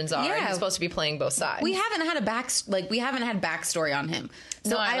intentions are. Yeah. He's supposed to be playing both sides. We haven't had backstory on him.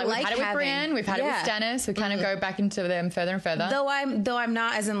 So we've had it with Brienne, we've had it with Stannis. We kind of go back into them further and further. Though I'm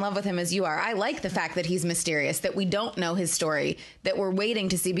not as in love with him as you are. I like the fact that he's mysterious, that we don't know his story, that we're waiting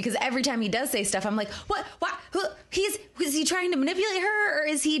to see. Because every time he does say stuff, I'm like, what? Is he trying to manipulate her, or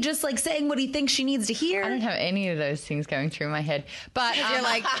is he just like saying what he thinks she needs to hear? I don't have any of those things going through my head. But you're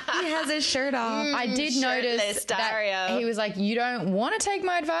like, he has his shirt off. I did notice that he was like, you don't want to take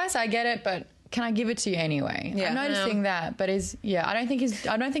my advice. I get it, but can I give it to you anyway? Yeah. I'm noticing that, but I don't think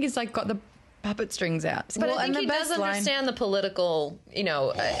he's like got the puppet strings out. But I think he does understand the political,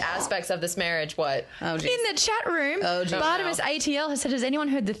 aspects of this marriage. What? In the chat room, Bartimus ATL has said, has anyone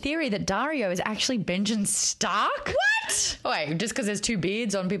heard the theory that Dario is actually Benjen Stark? What? Oh, wait, just because there's two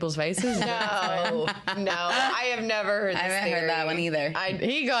beards on people's faces? No, I have never heard this I haven't theory. heard that one either.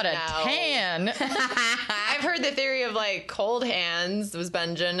 He got a tan. I've heard the theory of like cold hands was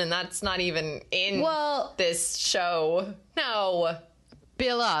Benjen, and that's not even in this show. No.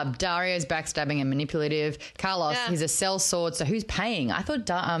 Billa, Dario's backstabbing and manipulative. Carlos, he's a sellsword, so who's paying? I thought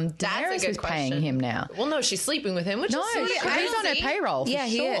Daenerys was paying him now. Well, no, she's sleeping with him, which is he's on her payroll. Yeah,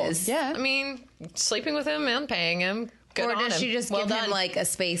 he is. Yeah, I mean, sleeping with him and paying him. Good or on does him. she just give him like a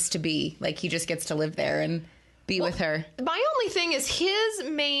space to be? Like he just gets to live there and be with her. My only thing is his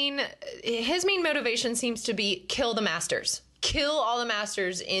main motivation seems to be kill the masters. Kill all the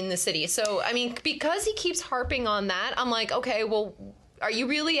masters in the city. So, I mean, because he keeps harping on that, I'm like, okay, well, are you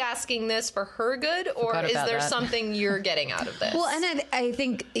really asking this for her good, or is there something you're getting out of this? Well, and I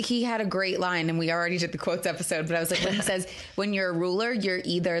think he had a great line, and we already did the quotes episode, but I was like, when he says, when you're a ruler, you're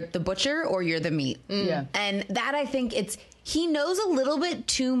either the butcher or you're the meat. Yeah. And that, I think he knows a little bit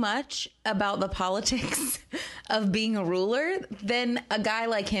too much about the politics of being a ruler than a guy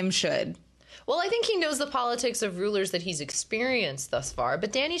like him should. Well, I think he knows the politics of rulers that he's experienced thus far,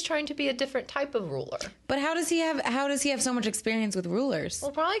 but Dany's trying to be a different type of ruler. But how does he have so much experience with rulers?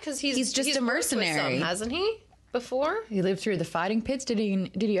 Well, probably because he's just a mercenary, worked with some, hasn't he? Before he lived through the fighting pits. Did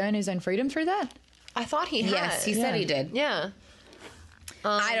he earn his own freedom through that? I thought he had. Yes, he said he did. Yeah.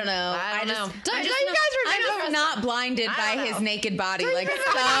 I don't know. I don't know. You guys remember? I'm not blinded by his naked body like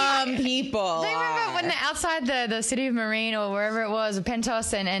some people. Do you remember when they're outside the city of Marine or wherever it was,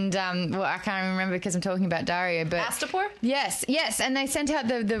 Pentos, and well, I can't remember because I'm talking about Dario, but Astapor? Yes, and they sent out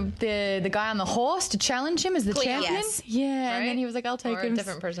the guy on the horse to challenge him as the champion. Yes. Yeah, and then he was like, "I'll take Or him." a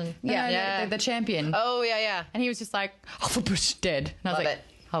different person. No, the champion. Oh, yeah. And he was just like, "Bush dead." And I was Love like, it.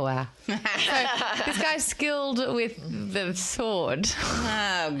 "Oh wow!" So this guy's skilled with the sword.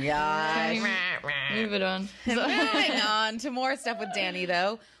 Oh, God. Move it on. Moving on to more stuff with Danny,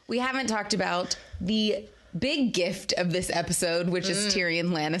 though. We haven't talked about the big gift of this episode, which is Tyrion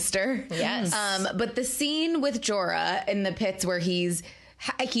Lannister. Yes. But the scene with Jorah in the pits where he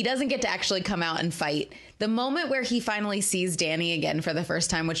doesn't get to actually come out and fight. The moment where he finally sees Danny again for the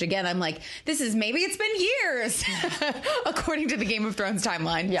first time, which again, I'm like, maybe it's been years, according to the Game of Thrones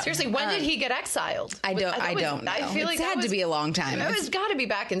timeline. Yeah. Seriously, when did he get exiled? I don't know. I feel like it's had to be a long time. It was got to be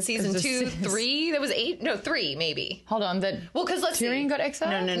back in season was 2, 3. That was 3 maybe. Hold on, Well, because let's Tyrion see. got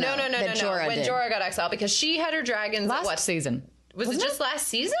exiled. No. That Jorah When did. Jorah got exiled, because she had her dragons. Last season. Was it just last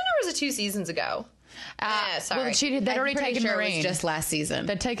season or was it 2 seasons ago? Sorry. Well, they'd already taken sure Marine. it was just last season.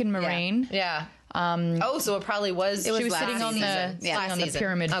 They'd taken Marine. Yeah. So it probably was. She was last sitting on season. the on the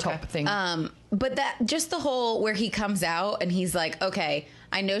pyramid top thing. But that just the whole where he comes out and he's like, okay,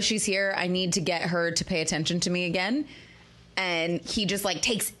 I know she's here. I need to get her to pay attention to me again. And he just like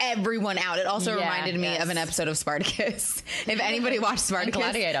takes everyone out. It also Yeah, reminded me yes. of an episode of Spartacus. If anybody watched Spartacus,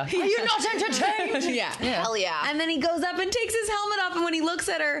 Gladiator. Are you not entertained? yeah. Hell yeah. And then he goes up and takes his helmet off, and when he looks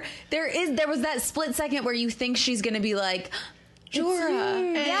at her, there was that split second where you think she's gonna be like,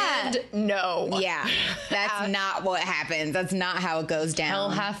 Jorah. Yeah. And no. Yeah. That's not what happens. That's not how it goes down. Hell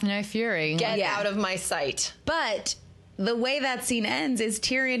hath no fury. Get Yeah. out of my sight. But the way that scene ends is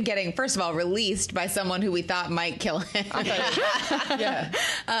Tyrion getting, first of all, released by someone who we thought might kill him. Yeah.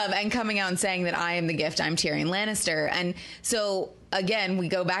 And coming out and saying that I am the gift, I'm Tyrion Lannister. And so, again, we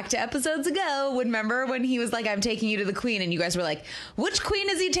go back to episodes ago. Remember when he was like, I'm taking you to the queen, and you guys were like, which queen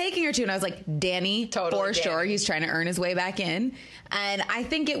is he taking her to? And I was like, Danny, Totally for sure. Danny. He's trying to earn his way back in. And I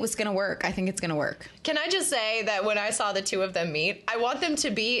think it was going to work. I think it's going to work. Can I just say that when I saw the two of them meet, I want them to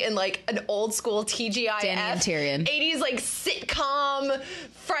be in like an old school TGIF Danny and Tyrion. 80s like sitcom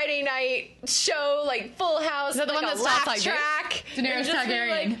Friday night show, like Full House, that the like one a that starts laugh like this? track. Daenerys And just be,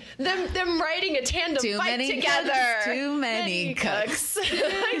 Targaryen. like, them writing a tandem Too fight many together. cooks, too many cooks.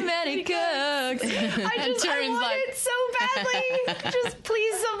 Too many cooks. I want it so badly. Just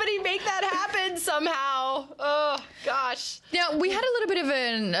please somebody make that happen somehow. Oh gosh. Now, we had a little bit of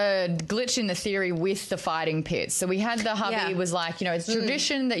a glitch in the theory with the fighting pits. So we had the hubby Yeah. was like, it's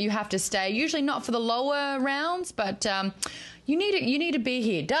tradition that you have to stay, usually not for the lower rounds, but you need to be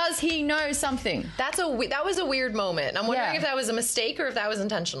here. Does he know something? That was a weird moment. I'm wondering Yeah. if that was a mistake or if that was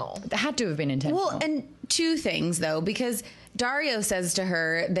intentional. It had to have been intentional. Well, and two things though, because Dario says to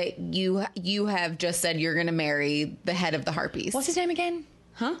her that you have just said you're going to marry the head of the Harpies. what's his name again?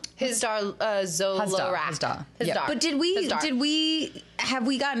 Hizdar Zolorak. Hizdar. Hizdar. But have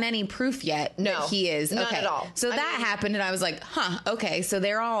we gotten any proof yet No. that he is? None Okay. at all. So that happened, and I was like, okay, so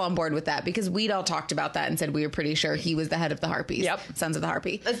they're all on board with that, because we'd all talked about that and said we were pretty sure he was the head of the Harpies. Yep. Sons of the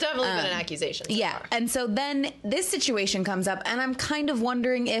Harpy. That's definitely been an accusation. So Yeah. far. And so then this situation comes up, and I'm kind of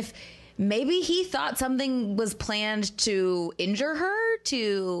wondering if maybe he thought something was planned to injure her,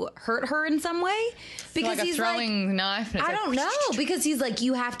 to hurt her in some way. Because like a he's throwing knife. And it's I don't know, because he's like,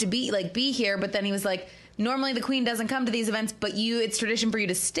 you have to be here. But then he was like, normally the queen doesn't come to these events, but it's tradition for you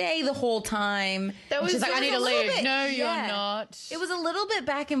to stay the whole time. That was She's like, I just need a to little leave. bit- No, you're Yeah. not. It was a little bit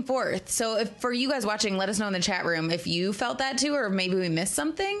back and forth. So if for you guys watching, let us know in the chat room if you felt that too, or maybe we missed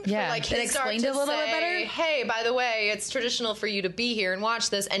something. Yeah. Like That Hizdar explained to it a little bit say, better? Hey, by the way, it's traditional for you to be here and watch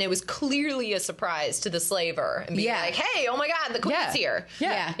this, and it was clearly a surprise to the slaver and be Yeah. like, hey, oh my god, the queen's here.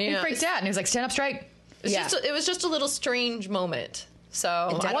 Yeah. Yeah. He You know, freaked out and he was like, stand up straight. It was just a little strange moment. So I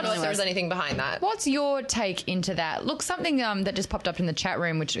don't know definitely if there was. was anything behind that. What's your take into that? Look, something that just popped up in the chat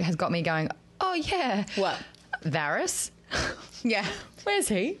room, which has got me going, oh, yeah. What? Varys? Yeah. Where's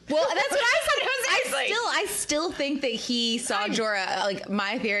he? Well, that's what I said. Seriously. I still think that he saw Jorah. Like,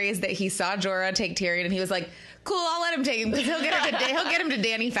 my theory is that he saw Jorah take Tyrion, and he was like, "Cool, I'll let him take him because he'll get him to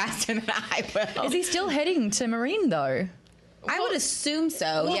Danny faster than I will." Is he still heading to Marine, though? I would assume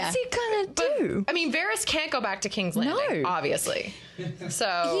so. What's yeah. he going to do? I mean, Varys can't go back to King's Landing, No. obviously.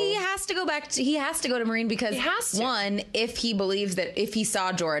 So He has to go he has to go to Marine because He has to. one, if he believes that if he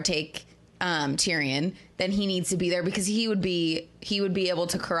saw Jorah take Tyrion, then he needs to be there because he would be able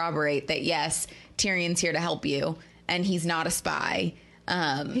to corroborate that yes, Tyrion's here to help you and he's not a spy.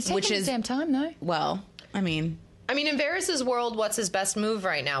 He's taking which his is damn time, though. well, I mean, I mean, in Varys' world, what's his best move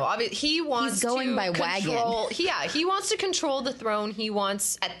right now? He wants He's going to by control, wagon. Yeah, he wants to control the throne. He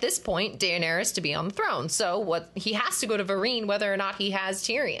wants, at this point, Daenerys to be on the throne. So he has to go to Varys whether or not he has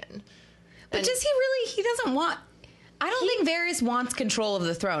Tyrion. But does he really? He doesn't want... I don't think Varys wants control of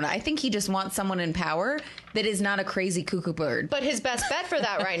the throne. I think he just wants someone in power that is not a crazy cuckoo bird. But his best bet for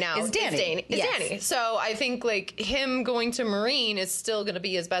that right now is Dany. Dany. So I think like him going to Meereen is still going to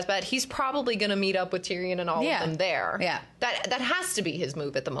be his best bet. He's probably going to meet up with Tyrion and all of them there. Yeah. That has to be his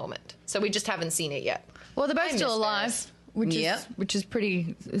move at the moment. So we just haven't seen it yet. Well, they're both still alive. Varys. Which is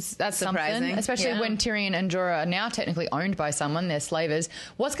pretty, that's surprising. something. Especially when Tyrion and Jorah are now technically owned by someone. They're slavers.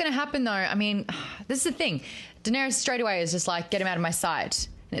 What's going to happen, though? I mean, this is the thing. Daenerys straight away is just like, get him out of my sight.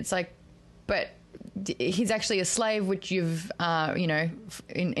 And it's like, but he's actually a slave, which you've,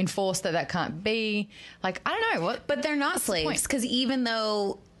 enforced that can't be. Like, I don't know. But they're not slaves, because even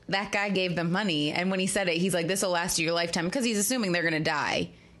though that guy gave them money, and when he said it, he's like, this will last you your lifetime, because he's assuming they're going to die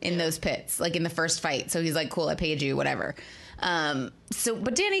in those pits, like in the first fight. So he's like, cool, I paid you, whatever. But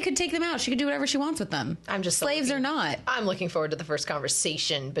Dany could take them out. She could do whatever she wants with them. I'm just slaves or not. I'm looking forward to the first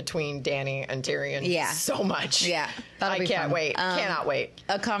conversation between Dany and Tyrion. Yeah. So much. Yeah. I can't wait. Cannot wait.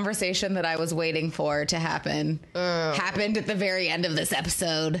 A conversation that I was waiting for to happen happened at the very end of this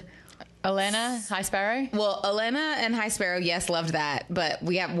episode. Olenna, High Sparrow? Well, Olenna and High Sparrow, yes, loved that, but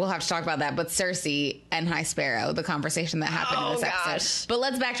we'll have to talk about that. But Cersei and High Sparrow, the conversation that happened in this episode. But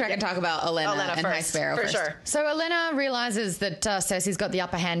let's backtrack and talk about Olenna and High Sparrow first. Sure. So Olenna realizes that Cersei's got the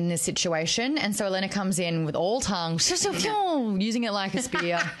upper hand in this situation, and so Olenna comes in with all tongue, using it like a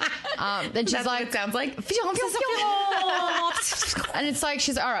spear. Then she's That's like, what it sounds like. and it's like,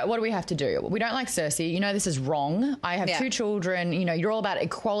 she's all right, what do we have to do? We don't like Cersei. You know this is wrong. I have 2 children. You know, you're all about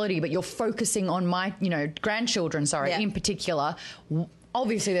equality, but you're focusing on my, grandchildren, in particular.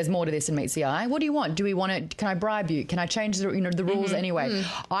 Obviously, there's more to this than meets the eye. What do you want? Do we want it? Can I bribe you? Can I change the rules anyway?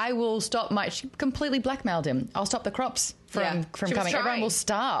 I will stop she completely blackmailed him. I'll stop the crops from coming. Everyone will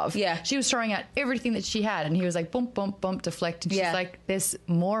starve. Yeah. She was throwing out everything that she had, and he was like, bump, bump, bump, deflect. And she's like, there's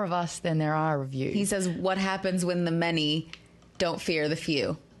more of us than there are of you. He says, what happens when the many don't fear the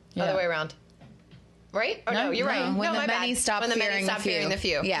few? Other way around. Right? Or no, you're right. When no, the many stop fearing the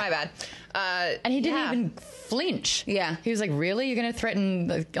few. Yeah. My bad. And he didn't even flinch. Yeah. He was like, really? You're going to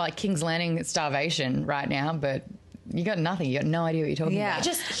threaten like King's Landing starvation right now, but you got nothing. You got no idea what you're talking about.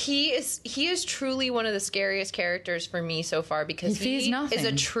 He is truly one of the scariest characters for me so far, because he is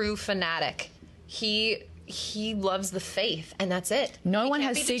a true fanatic. He loves the faith, and that's it. No one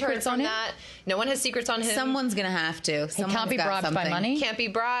has secrets on him? No one has secrets on him. Someone's going to have to. He can't be bribed by money? Can't be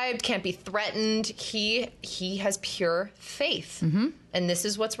bribed, can't be threatened. He has pure faith. Mm-hmm. And this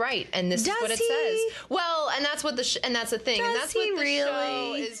is what's right, and this is what it says. Well, and that's what and that's the thing, and that's what the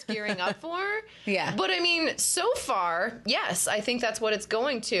show is gearing up for. Yeah. But I mean, so far, yes, I think that's what it's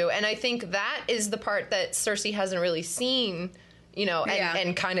going to, and I think that is the part that Cersei hasn't really seen.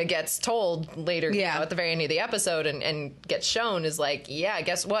 And kind of gets told later, at the very end of the episode and gets shown is like,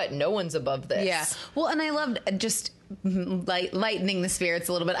 guess what? No one's above this. Yeah. Well, and I loved just lightening the spirits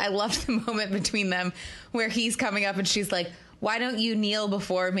a little bit. I loved the moment between them where he's coming up and she's like, why don't you kneel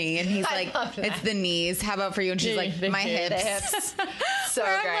before me? And he's like, it's the knees. How about for you? And she's like, my hips. So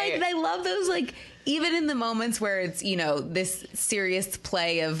great. And I love those, even in the moments where it's, this serious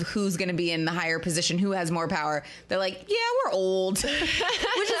play of who's going to be in the higher position, who has more power. They're like, yeah, we're old. Which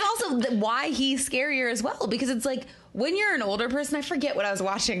is also why he's scarier as well. Because it's like, when you're an older person, I forget what I was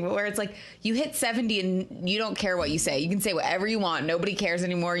watching, but where it's like, you hit 70 and you don't care what you say. You can say whatever you want. Nobody cares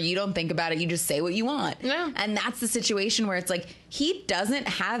anymore. You don't think about it. You just say what you want. Yeah. And that's the situation where it's like, he doesn't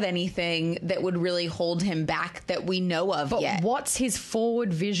have anything that would really hold him back that we know of yet. But what's his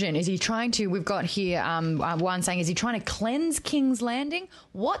forward vision? Is he trying to, we've got here one saying, is he trying to cleanse King's Landing?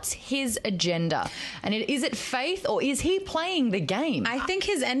 What's his agenda? And is it faith, or is he playing the game? I think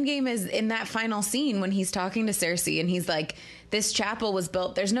his end game is in that final scene when he's talking to Cersei and he's like, this chapel was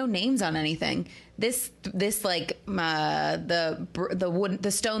built, there's no names on anything. This like the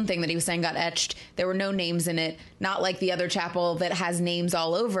stone thing that he was saying got etched. There were no names in it. Not like the other chapel that has names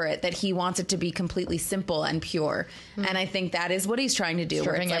all over it. That he wants it to be completely simple and pure. Mm-hmm. And I think that is what he's trying to do.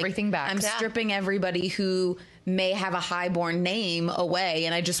 Stripping everything back. I'm stripping everybody who may have a highborn name away,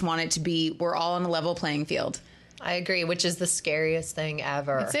 and I just want it to be, we're all on a level playing field. I agree, which is the scariest thing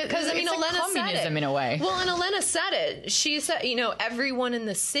ever. Because I mean, it's Olenna communism said it in a way. Well, and Olenna said it. She said, everyone in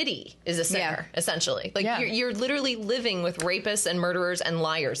the city is a sinner, essentially. Like you're literally living with rapists and murderers and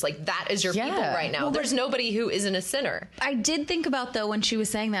liars. Like that is your people right now. Well, there's nobody who isn't a sinner. I did think about, though, when she was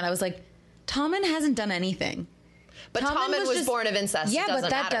saying that, I was like, Tommen hasn't done anything. But Tommen was born of incest. Yeah, but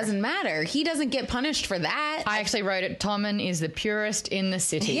that matter. doesn't matter. He doesn't get punished for that. I actually wrote it. Tommen is the purest in the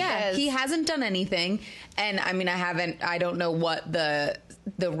city. Yeah, he hasn't done anything. And I mean, I don't know what the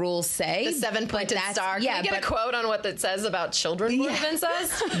rules say. The 7-pointed star. Can we get a quote on what that says about children born of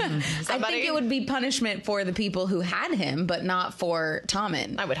incest? I think it would be punishment for the people who had him, but not for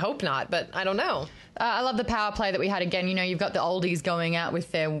Tommen. I would hope not, but I don't know. I love the power play that we had again. You know, you've got the oldies going out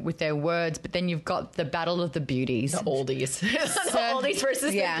with their words, but then you've got the battle of the beauties. The oldies. The oldies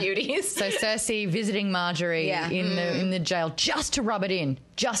versus the beauties. So Cersei visiting Marjorie in the jail just to rub it in,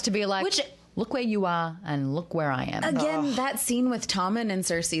 just to be like, look where you are and look where I am. Again, that scene with Tommen and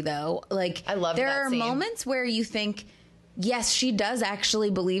Cersei, though, like, I love there that are scene. moments where you think, yes, she does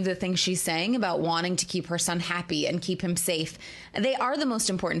actually believe the things she's saying about wanting to keep her son happy and keep him safe. They are the most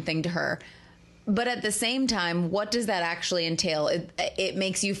important thing to her. But at the same time, what does that actually entail? It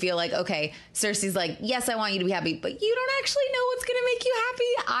makes you feel like, okay, Cersei's like, yes, I want you to be happy, but you don't actually know what's going to make you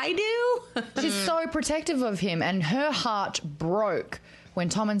happy. I do. She's so protective of him, and her heart broke when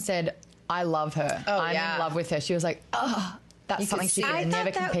Tommen said, I love her. I'm in love with her. She was like, oh, that's something she could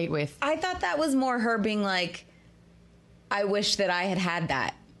never compete with. I thought that was more her being like, I wish that I had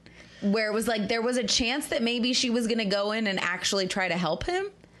that. Where it was like, there was a chance that maybe she was going to go in and actually try to help him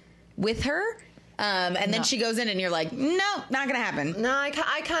with her. And then she goes in and you're like, no, not going to happen. No, I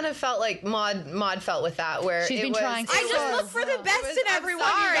kind of felt like Maud felt with that, where she's been trying. I just look for the best in everyone.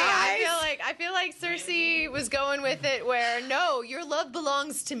 Sorry, I feel like Cersei was going with it where, no, your love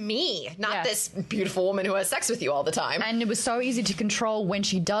belongs to me, not this beautiful woman who has sex with you all the time. And it was so easy to control when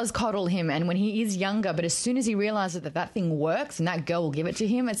she does coddle him and when he is younger. But as soon as he realizes that thing works and that girl will give it to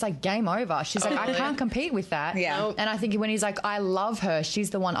him, it's like game over. She's like, I can't compete with that. Yeah. Nope. And I think when he's like, I love her,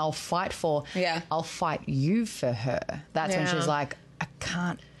 she's the one I'll fight for. Yeah. I'll fight you for her. That's when she's like, I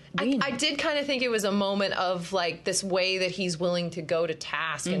can't win. I did kind of think it was a moment of like this way that he's willing to go to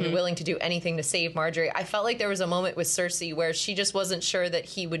task and willing to do anything to save Marjorie. I felt like there was a moment with Cersei where she just wasn't sure that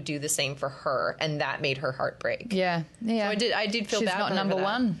he would do the same for her, and that made her heart break. Yeah. So I did feel she's bad not for number that.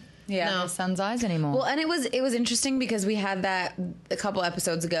 one. Yeah. in her son's eyes anymore. Well, and it was interesting because we had that a couple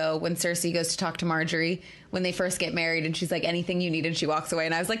episodes ago when Cersei goes to talk to Marjorie when they first get married, and she's like, anything you need, and she walks away,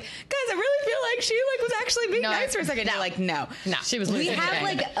 and I was like, guys, I really feel like she was actually being nice for a second. You're like, no, she was we losing have it.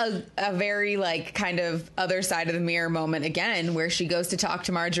 like a very like kind of other side of the mirror moment again where she goes to talk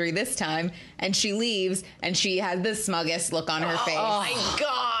to Marjorie this time, and she leaves, and she has the smuggest look on her face. Oh my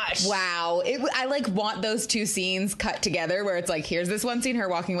gosh! Wow, I like want those two scenes cut together where it's like, here's this one scene, her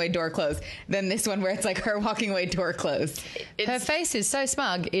walking away, door closed, then this one where it's like her walking away, door closed. Her face is so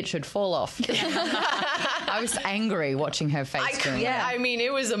smug it should fall off. I was angry watching her face. I mean,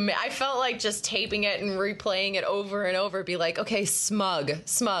 it was I felt like just taping it and replaying it over and over. Be like, okay, smug.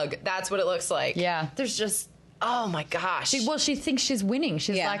 That's what it looks like. Yeah. There's just. Oh my gosh. She thinks she's winning.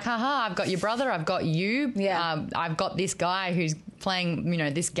 She's like, haha, I've got your brother, I've got you. Yeah. I've got this guy who's playing,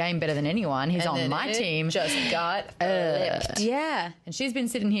 this game better than anyone. He's on my team. Just got flipped. Yeah. And she's been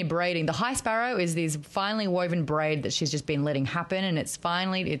sitting here braiding. The High Sparrow is this finely woven braid that she's just been letting happen, and it's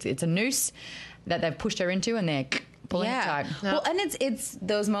a noose that they've pushed her into, and they're pulling it tight. Well, and it's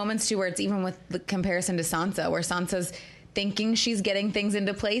those moments too where it's even with the comparison to Sansa, where Sansa's thinking she's getting things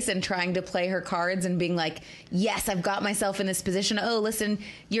into place and trying to play her cards and being like, yes, I've got myself in this position. Oh, listen,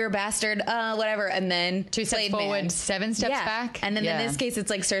 you're a bastard, whatever. And then 2 steps forward, 7 steps back. And then in this case, it's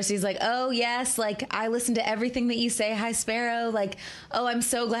like Cersei's like, oh, yes, like I listen to everything that you say, High Sparrow. Like, oh, I'm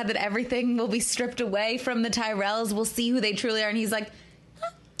so glad that everything will be stripped away from the Tyrells. We'll see who they truly are. And he's like,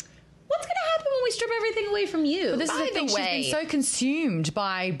 what's going to happen when we strip everything away from you? But this is the thing. She's been so consumed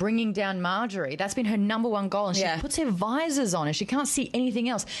by bringing down Marjorie. That's been her number one goal. And she puts her visors on and she can't see anything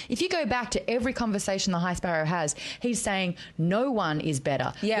else. If you go back to every conversation the High Sparrow has, he's saying no one is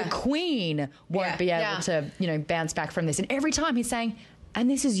better. Yeah. The Queen won't be able to, bounce back from this. And every time he's saying, and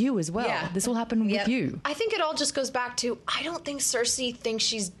this is you as well. Yeah. This will happen with you. I think it all just goes back to, I don't think Cersei thinks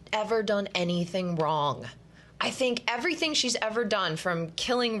she's ever done anything wrong. I think everything she's ever done, from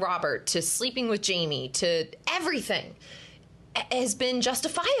killing Robert to sleeping with Jaime to everything, has been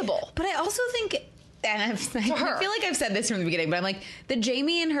justifiable. But I also think, and I feel like I've said this from the beginning, but I'm like, the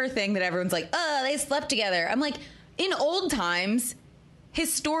Jaime and her thing that everyone's like, oh, they slept together. I'm like, in old times,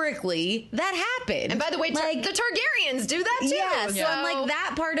 historically, that happened. And by the way, like, the Targaryens do that too. Yeah, so I'm like,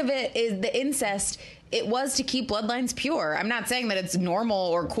 that part of it is the incest it was to keep bloodlines pure. I'm not saying that it's normal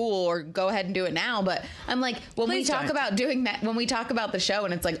or cool or go ahead and do it now, but I'm like, when we talk about doing that, when we talk about the show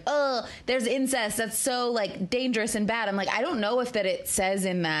and it's like, oh, there's incest, that's so like dangerous and bad. I'm like, I don't know if that it says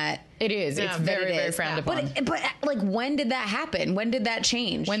in that. It is. It's very, very frowned upon. But like, when did that happen? When did that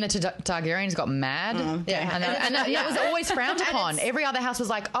change? When the Targaryens got mad. And it was always frowned upon. Every other house was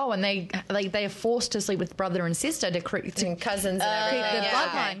like, oh, and they are forced to sleep with brother and sister to cousins and keep the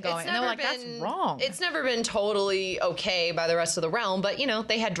bloodline going. And they were like, that's wrong. It's never been totally okay by the rest of the realm, but,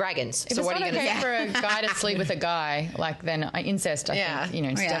 they had dragons. If so what are you going to say? For a guy to sleep with a guy, like, then incest, I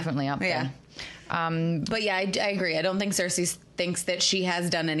think, it's definitely up there. But yeah, I agree. I don't think Cersei thinks that she has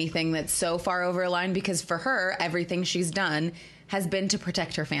done anything that's so far over a line, because for her, everything she's done has been to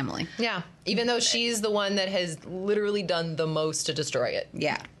protect her family. Yeah. Even though she's the one that has literally done the most to destroy it.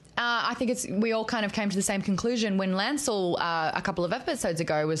 Yeah. I think we all kind of came to the same conclusion when Lancel a couple of episodes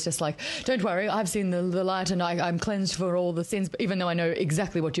ago was just like, don't worry, I've seen the light and I'm cleansed for all the sins, even though I know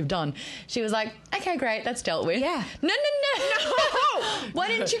exactly what you've done. She was like, okay, great, that's dealt with. Yeah. No. Why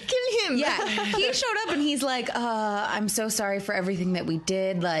didn't you kill him? Yeah. He showed up and he's like, I'm so sorry for everything that we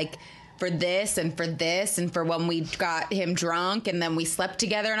did, like, for this and for when we got him drunk and then we slept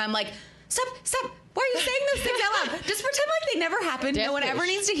together. And I'm like, stop. Why are you saying those things out loud? Just pretend like they never happened. No one ever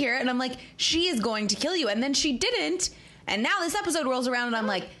needs to hear it. And I'm like, she is going to kill you. And then she didn't. And now this episode rolls around and I'm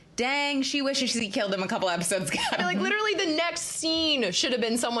like, dang, she wishes she killed him a couple episodes ago. Like, literally the next scene should have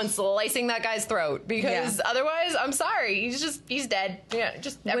been someone slicing that guy's throat, because otherwise, I'm sorry, he's dead. Yeah,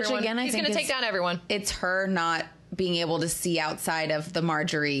 just everyone. Which again, he's going to take down everyone. It's her not being able to see outside of the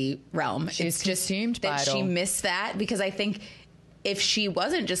Margaery realm. She's consumed by it all. She missed that, because I think if she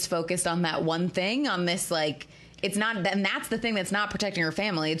wasn't just focused on that one thing, on this, like, it's not, and that's the thing that's not protecting her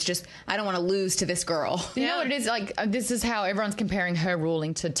family. It's just, I don't want to lose to this girl. You know what it is? Like, this is how everyone's comparing her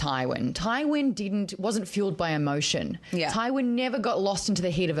ruling to Tywin. Tywin wasn't fueled by emotion. Yeah. Tywin never got lost into the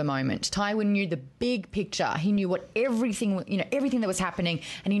heat of a moment. Tywin knew the big picture. He knew everything that was happening,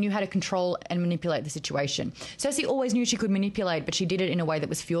 and he knew how to control and manipulate the situation. Cersei always knew she could manipulate, but she did it in a way that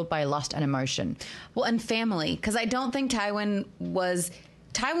was fueled by lust and emotion. Well, and family, because I don't think Tywin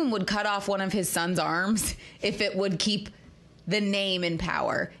would cut off one of his son's arms if it would keep the name in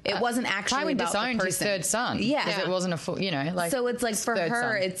power. It wasn't actually Tywin about disowned the his person. third son. Yeah. Because it wasn't a full, like. So it's like, for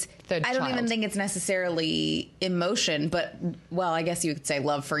her, it's I don't even think it's necessarily emotion, but, well, I guess you could say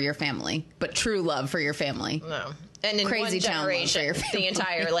love for your family, but true love for your family. No. And in Crazy one generation, the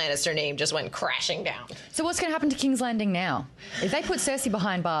entire Lannister name just went crashing down. So what's going to happen to King's Landing now? If they put Cersei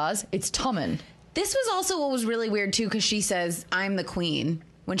behind bars, it's Tommen. This was also what was really weird, too, because she says, I'm the queen,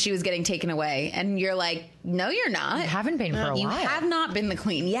 when she was getting taken away. And you're like, no, you're not. You haven't been for a while. You have not been the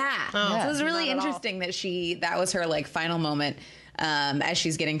queen. Yeah. So it was really interesting that that was her, like, final moment as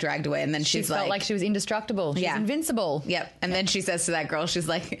she's getting dragged away. And then she felt like she was indestructible. She's invincible. Yep. And then she says to that girl, she's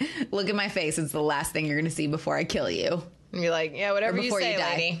like, look at my face. It's the last thing you're going to see before I kill you. And you're like, yeah, whatever you say,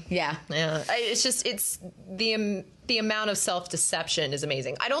 lady. Yeah. It's the amount of self-deception is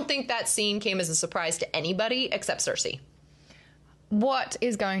amazing. I don't think that scene came as a surprise to anybody except Cersei. What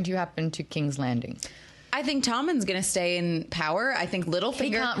is going to happen to King's Landing? I think Tommen's going to stay in power. I think Littlefinger...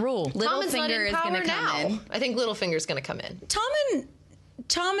 He can't rule. Littlefinger is going to come in. I think Littlefinger's going to come in.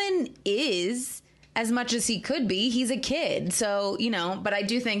 Tommen is... as much as he could be. He's a kid. So, but I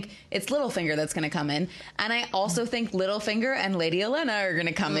do think it's Littlefinger that's going to come in. And I also think Littlefinger and Lady Olenna are going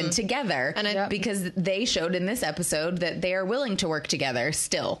to come in together. And because they showed in this episode that they are willing to work together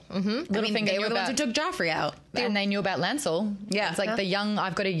still. Mm-hmm. Littlefinger, they were the ones who took Joffrey out. And they knew about Lancel. Yeah. It's like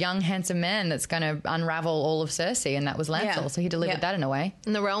I've got a young, handsome man that's going to unravel all of Cersei, and that was Lancel. Yeah. So he delivered that in a way.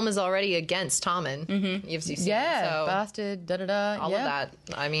 And the realm is already against Tommen. Mm-hmm. You've seen so bastard, da-da-da. All of that.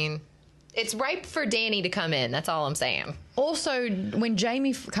 I mean... it's ripe for Dany to come in. That's all I'm saying. Also, when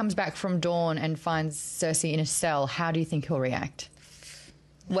Jaime comes back from Dawn and finds Cersei in a cell, how do you think he'll react?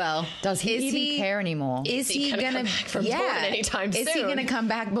 Well, does he even care anymore? Is he going to come back from Dawn anytime soon? Is he going to come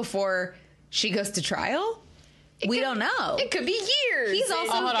back before she goes to trial? We don't know. It could be years. He's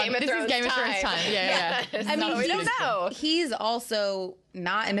also Game of Thrones time. Yeah. I mean, we don't know. He's also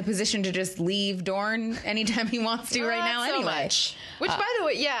not in a position to just leave Dorne anytime he wants to right now anyway. Which,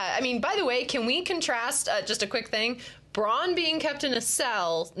 by the way, can we contrast, just a quick thing, Bronn being kept in a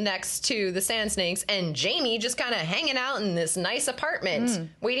cell next to the Sand Snakes and Jaime just kind of hanging out in this nice apartment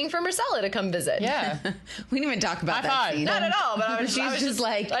waiting for Myrcella to come visit. Yeah. We didn't even talk about that scene. Not at all, but I was just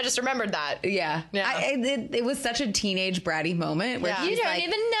like... I just remembered that. Yeah. It was such a teenage bratty moment where you don't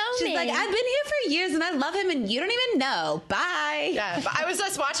even know she's me. Like, I've been here for years and I love him and you don't even know. Bye. Yeah. But I was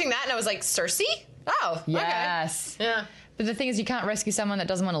just watching that and I was like, Cersei? Oh, yes. Okay. Yeah. But the thing is, you can't rescue someone that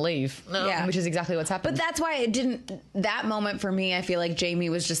doesn't want to leave. No. Yeah. Which is exactly what's happened. But that's why it didn't. That moment for me, I feel like Jamie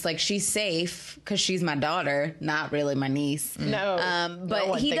was just like, she's safe because she's my daughter, not really my niece. No.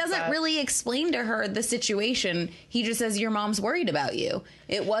 But he doesn't really explain to her the situation. He just says, your mom's worried about you.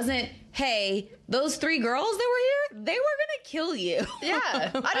 It wasn't, hey, those 3 girls that were here, they were going to kill you.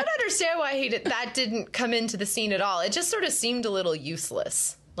 Yeah. I don't understand why that didn't come into the scene at all. It just sort of seemed a little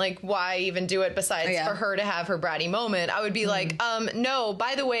useless. Like, why even do it besides for her to have her bratty moment? I would be like, no,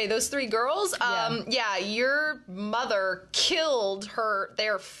 by the way, those 3 girls, your mother killed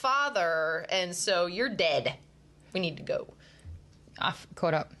their father, and so you're dead. We need to go. I've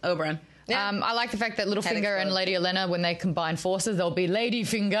caught up. Oberyn. Yeah. I like the fact that Littlefinger and Lady Olenna, when they combine forces, they'll be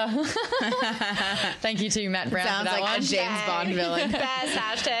Ladyfinger. Thank you to Matt Brown. Sounds for that like one. a James Bond villain. Best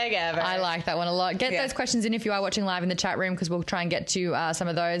hashtag ever. I like that one a lot. Get those questions in if you are watching live in the chat room, because we'll try and get to some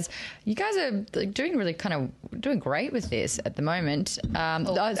of those. You guys are doing great with this at the moment.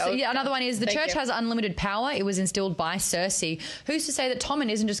 Another one is the church has unlimited power. It was instilled by Cersei. Who's to say that Tommen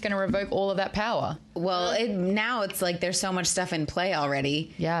isn't just going to revoke all of that power? Well, now it's like there's so much stuff in play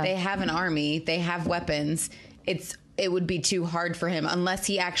already. Yeah. They have an army. They have weapons. It would be too hard for him unless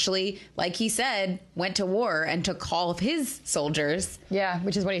he actually, like he said, went to war and took all of his soldiers. Yeah,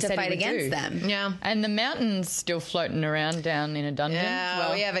 which is what he said fight he would against do. them. Yeah. And the mountain's still floating around down in a dungeon. Yeah,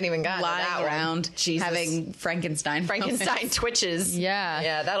 well, we haven't even gotten lying to that around, having Frankenstein twitches. Yeah.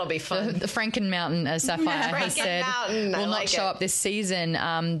 Yeah, that'll be fun. The Franken Mountain, as Sapphire has said, will not show up this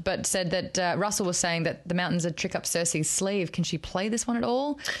season, but said that Russell was saying that the mountain's a trick up Cersei's sleeve. Can she play this one at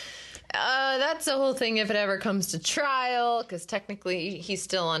all? That's the whole thing if it ever comes to trial, because technically he's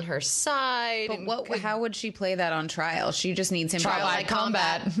still on her side. But how would she play that on trial? She just needs him trial by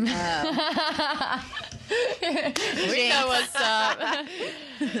combat. We know what's up.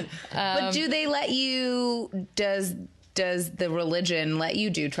 But do they let you? Does the religion let you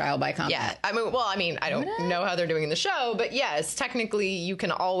do trial by combat? Yeah, I don't know how they're doing in the show, but yes, technically you can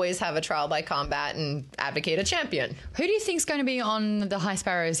always have a trial by combat and advocate a champion. Who do you think's going to be on the High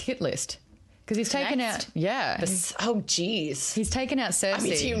Sparrow's hit list? Because he's taken out... Yeah. Geez. He's taken out Cersei. I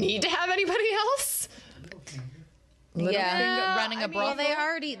mean, do you need to have anybody else? Littlefinger running a brothel.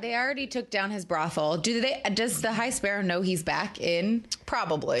 Well, they already took down his brothel. Does the High Sparrow know he's back in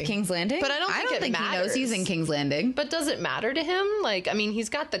probably King's Landing? But I don't think he knows he's in King's Landing. But does it matter to him? Like, I mean, he's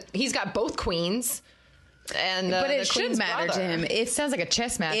got both queens, and but it the should queen's matter brother. to him. It sounds like a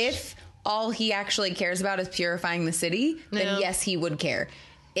chess match. If all he actually cares about is purifying the city, then yes, he would care.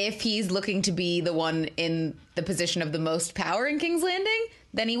 If he's looking to be the one in the position of the most power in King's Landing,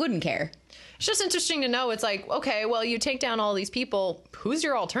 then he wouldn't care. It's just interesting to know. It's like, okay, well, you take down all these people. Who's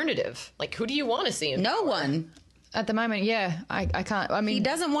your alternative? Like, who do you want to see in No power? one. At the moment, yeah. I can't... I mean... He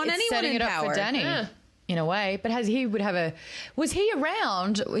doesn't want it's anyone setting in it power. up for Dany, in a way. But was he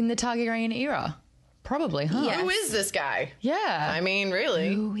around in the Targaryen era? Probably, huh? Yes. Who is this guy? Yeah. I mean,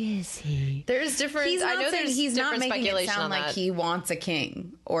 really. Who is he? There's different... He's not making it sound like that. he wants a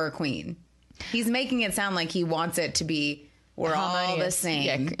king or a queen. He's making it sound like he wants it to be... We're all the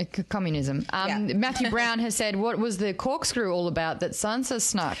same. Yeah, communism. Matthew Brown has said, what was the corkscrew all about that Sansa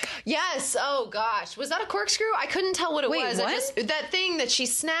snuck? Yes. Oh, gosh. Was that a corkscrew? I couldn't tell what it was. What? That thing that she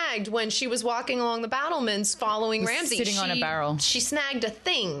snagged when she was walking along the battlements following Ramsay. Sitting on a barrel. She snagged a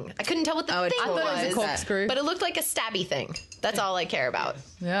thing. I couldn't tell what the thing was. I thought it was a corkscrew. But it looked like a stabby thing. That's all I care about.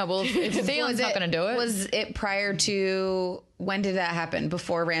 Yeah, well, if Theon's not going to do it. Was it prior to... When did that happen?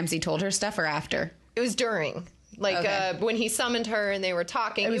 Before Ramsay told her stuff or after? It was during... when he summoned her and they were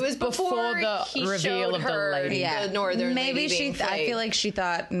talking. It was before the he reveal showed of the her lady. the northern maybe lady being I feel like she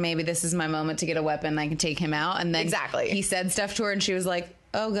thought maybe this is my moment to get a weapon. I can take him out. And then he said stuff to her and she was like,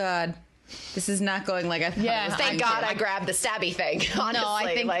 oh God, this is not going like I thought it was. Thank God I grabbed the stabby thing. Honestly, no,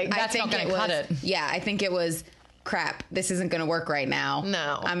 I think that's not going to cut it. Yeah, I think it was crap. This isn't going to work right now.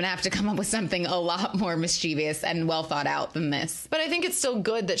 No. I'm going to have to come up with something a lot more mischievous and well thought out than this. But I think it's still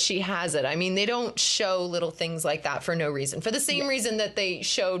good that she has it. I mean, they don't show little things like that for no reason. For the same reason that they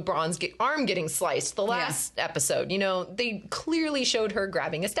showed Bronn's arm getting sliced the last episode. You know, they clearly showed her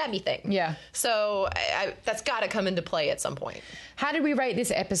grabbing a stabby thing. Yeah. So that's got to come into play at some point. How did we rate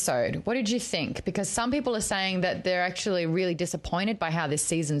this episode? What did you think? Because some people are saying that they're actually really disappointed by how this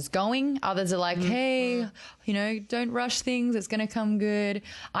season's going. Others are like, hey, you know, don't rush things. It's going to come good.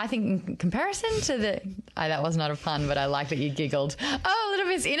 I think in comparison to that was not a pun, but I like that you giggled. Oh, Little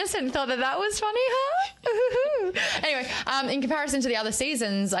Miss Innocent thought that was funny, huh? Anyway, in comparison to the other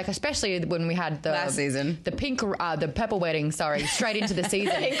seasons, like especially when we had the last season, the purple wedding, straight into the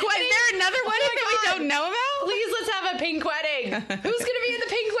season. Is there another wedding that we don't know about? Please, let's have a pink wedding. Who's going to be in the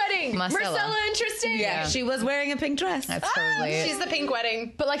pink wedding? interesting. Marcella interesting. Yeah, she was wearing a pink dress. That's totally it. She's the pink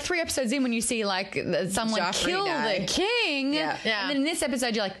wedding. But like 3 episodes in, when you see like someone Joffrey kill die. the king, Yeah. and then in this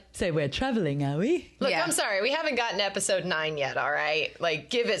episode you're like, so we're traveling, are we? Look, Yeah. I'm sorry, we haven't gotten episode 9 yet, all right? Like,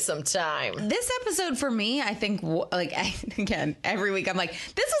 give it some time. This episode for me, I think, like, again, every week I'm like,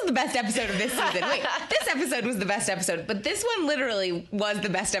 this was the best episode of this season. Wait, this episode was the best episode. But this one literally was the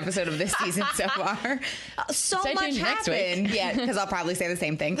best episode of this season so far. So Stay much tuned next week. happened. Yeah, because I'll probably say the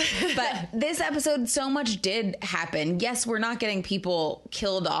same thing. But this episode, so much did happen. Yes, we're not getting people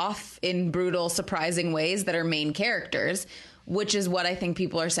killed off in brutal, surprising ways that are main characters, which is what I think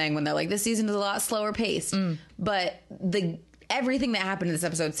people are saying when they're like, this season is a lot slower paced. But everything that happened in this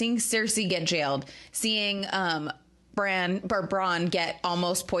episode, seeing Cersei get jailed, seeing Bronn get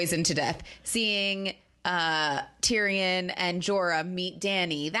almost poisoned to death, seeing Tyrion and Jorah meet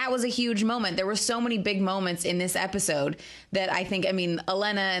Dany, that was a huge moment. There were so many big moments in this episode that I think,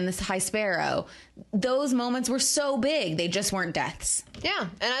 Olenna and this High Sparrow, those moments were so big. They just weren't deaths. Yeah,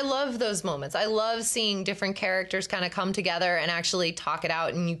 and I love those moments. I love seeing different characters kind of come together and actually talk it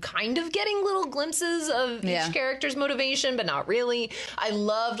out, and you kind of getting little glimpses of each character's motivation, but not really. I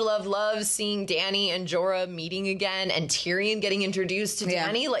loved seeing Dany and Jorah meeting again, and Tyrion getting introduced to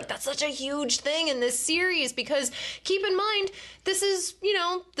Dany. Like, that's such a huge thing in this series, because keep in mind, this is,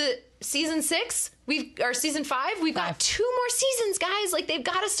 the season 6, season 5, we've got 2 more seasons, guys. Like, they've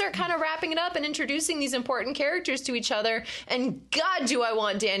got to start kind of wrapping it up and introducing these important characters to each other. And God, do I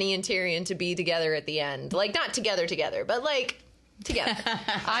want Dany and Tyrion to be together at the end. Like, not together, but like, together.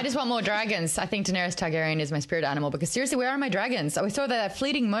 I just want more dragons. I think Daenerys Targaryen is my spirit animal, because seriously, where are my dragons? So we saw that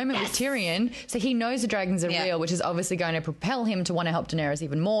fleeting moment with Tyrion, so he knows the dragons are real, which is obviously going to propel him to want to help Daenerys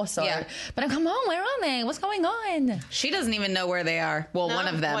even more so. Yeah. But come on, where are they? What's going on? She doesn't even know where they are. Well, one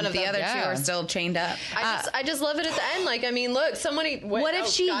of them. The other 2 are still chained up. I just love it at the end. Like, look, somebody... What if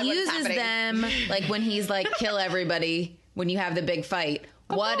she uses them, like when he's like, kill everybody when you have the big fight?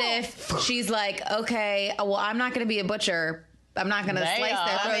 What if she's like, okay, well, I'm not going to be a butcher, I'm not going to slice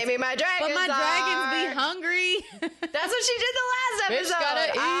their throats. Maybe my dragons But my dragons be hungry. That's what she did the last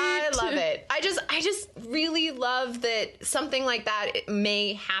episode. I love it. I just really love that something like that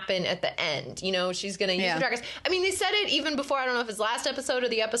may happen at the end. She's going to use the dragons. They said it even before. I don't know if it's last episode or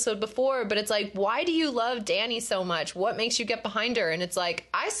the episode before, but it's like, why do you love Dany so much? What makes you get behind her? And it's like,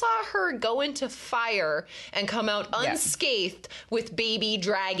 I saw her go into fire and come out unscathed with baby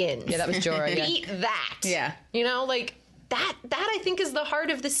dragons. Yeah, that was Jorah. Beat that. Yeah. That I think is the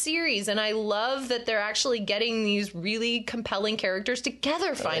heart of the series, and I love that they're actually getting these really compelling characters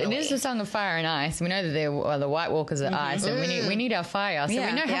together finally. It is the Song of Fire and Ice. We know that they're the White Walkers are ice, and we need our fire, so we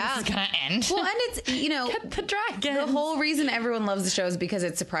know how this is going to end. Well, and it's, Get the dragons. The whole reason everyone loves the show is because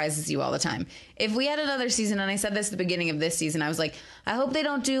it surprises you all the time. If we had another season, and I said this at the beginning of this season, I was like, I hope they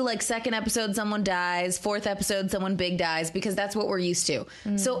don't do like 2nd episode someone dies, 4th episode someone big dies, because that's what we're used to.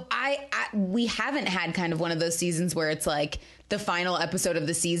 So we haven't had kind of one of those seasons where it's like the final episode of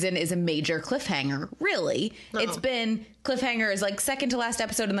the season is a major cliffhanger. Really, it's been cliffhanger is like 2nd to last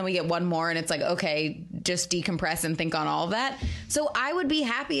episode, and then we get one more, and it's like, okay, just decompress and think on all of that. So I would be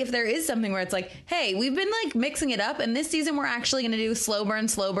happy if there is something where it's like, hey, we've been like mixing it up, and this season we're actually going to do slow burn,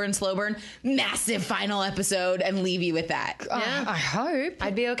 massive final episode, and leave you with that. I hope.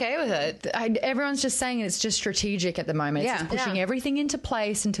 I'd be okay with it. Everyone's just saying it's just strategic at the moment. It's just pushing everything into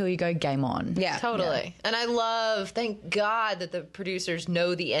place until you go game on. Yeah, totally. And I love, thank God that the producers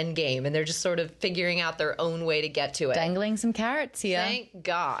know the end game, and they're just sort of figuring out their own way to get to it. Dangling some carrots here. Thank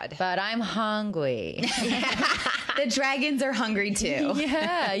God. But I'm hungry. The dragons are hungry too.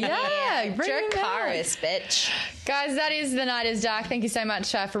 Yeah. Dracarys, bitch. Guys, that is The Night is Dark. Thank you so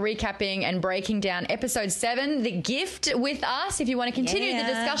much for recapping and breaking down episode 7, The Gift, with us. If you want to continue the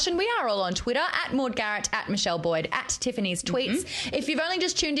discussion, we are all on Twitter, at Maud Garrett, at Michelle Boyd, at Tiffany's Tweets. If you've only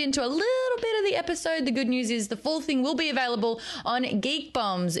just tuned into a little bit of the episode, the good news is the full thing will be available on Geek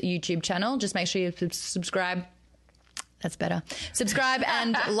Bomb's YouTube channel. Just make sure you subscribe. That's better. Subscribe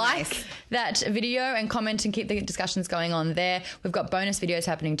and like that video and comment and keep the discussions going on there. We've got bonus videos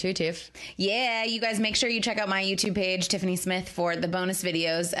happening too, Tiff. Yeah, you guys make sure you check out my YouTube page, Tiffany Smith, for the bonus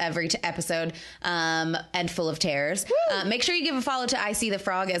videos every episode and full of terrors. Make sure you give a follow to I See the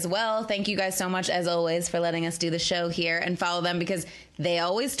Frog as well. Thank you guys so much, as always, for letting us do the show here, and follow them because they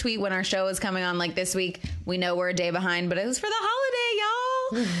always tweet when our show is coming on. Like this week, we know we're a day behind, but it was for the holiday, y'all.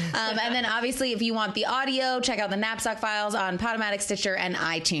 And then obviously, if you want the audio, check out the Knapsack Files on Podomatic, Stitcher, and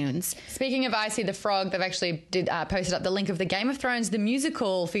iTunes. Speaking of I See the Frog, they've actually posted up the link of the Game of Thrones, the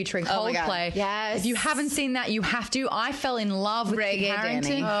musical featuring Coldplay. Yes. If you haven't seen that, you have to. I fell in love with Kit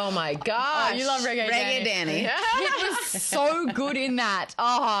Harington. Danny. Oh my gosh. Oh, you love Reggae Danny. It was so good in that.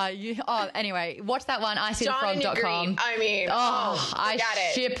 Anyway, watch that one, iseethefrog.com. I mean, I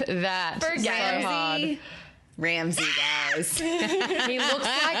ship that. Forget so hard. Ramsay, guys. He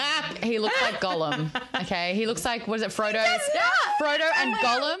looks like Gollum. Okay, he looks like, what is it, Frodo? Frodo and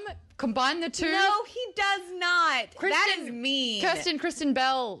Gollum. Combine the two. No, he does not. That is mean. Kristen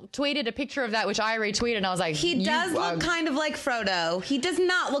Bell tweeted a picture of that, which I retweeted, and I was like, he does look kind of like Frodo. He does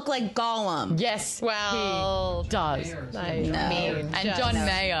not look like Gollum. Yes, well, he does. And John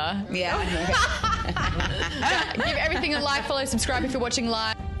Mayer. Yeah. Give everything a like, follow, subscribe if you're watching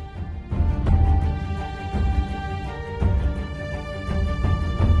live.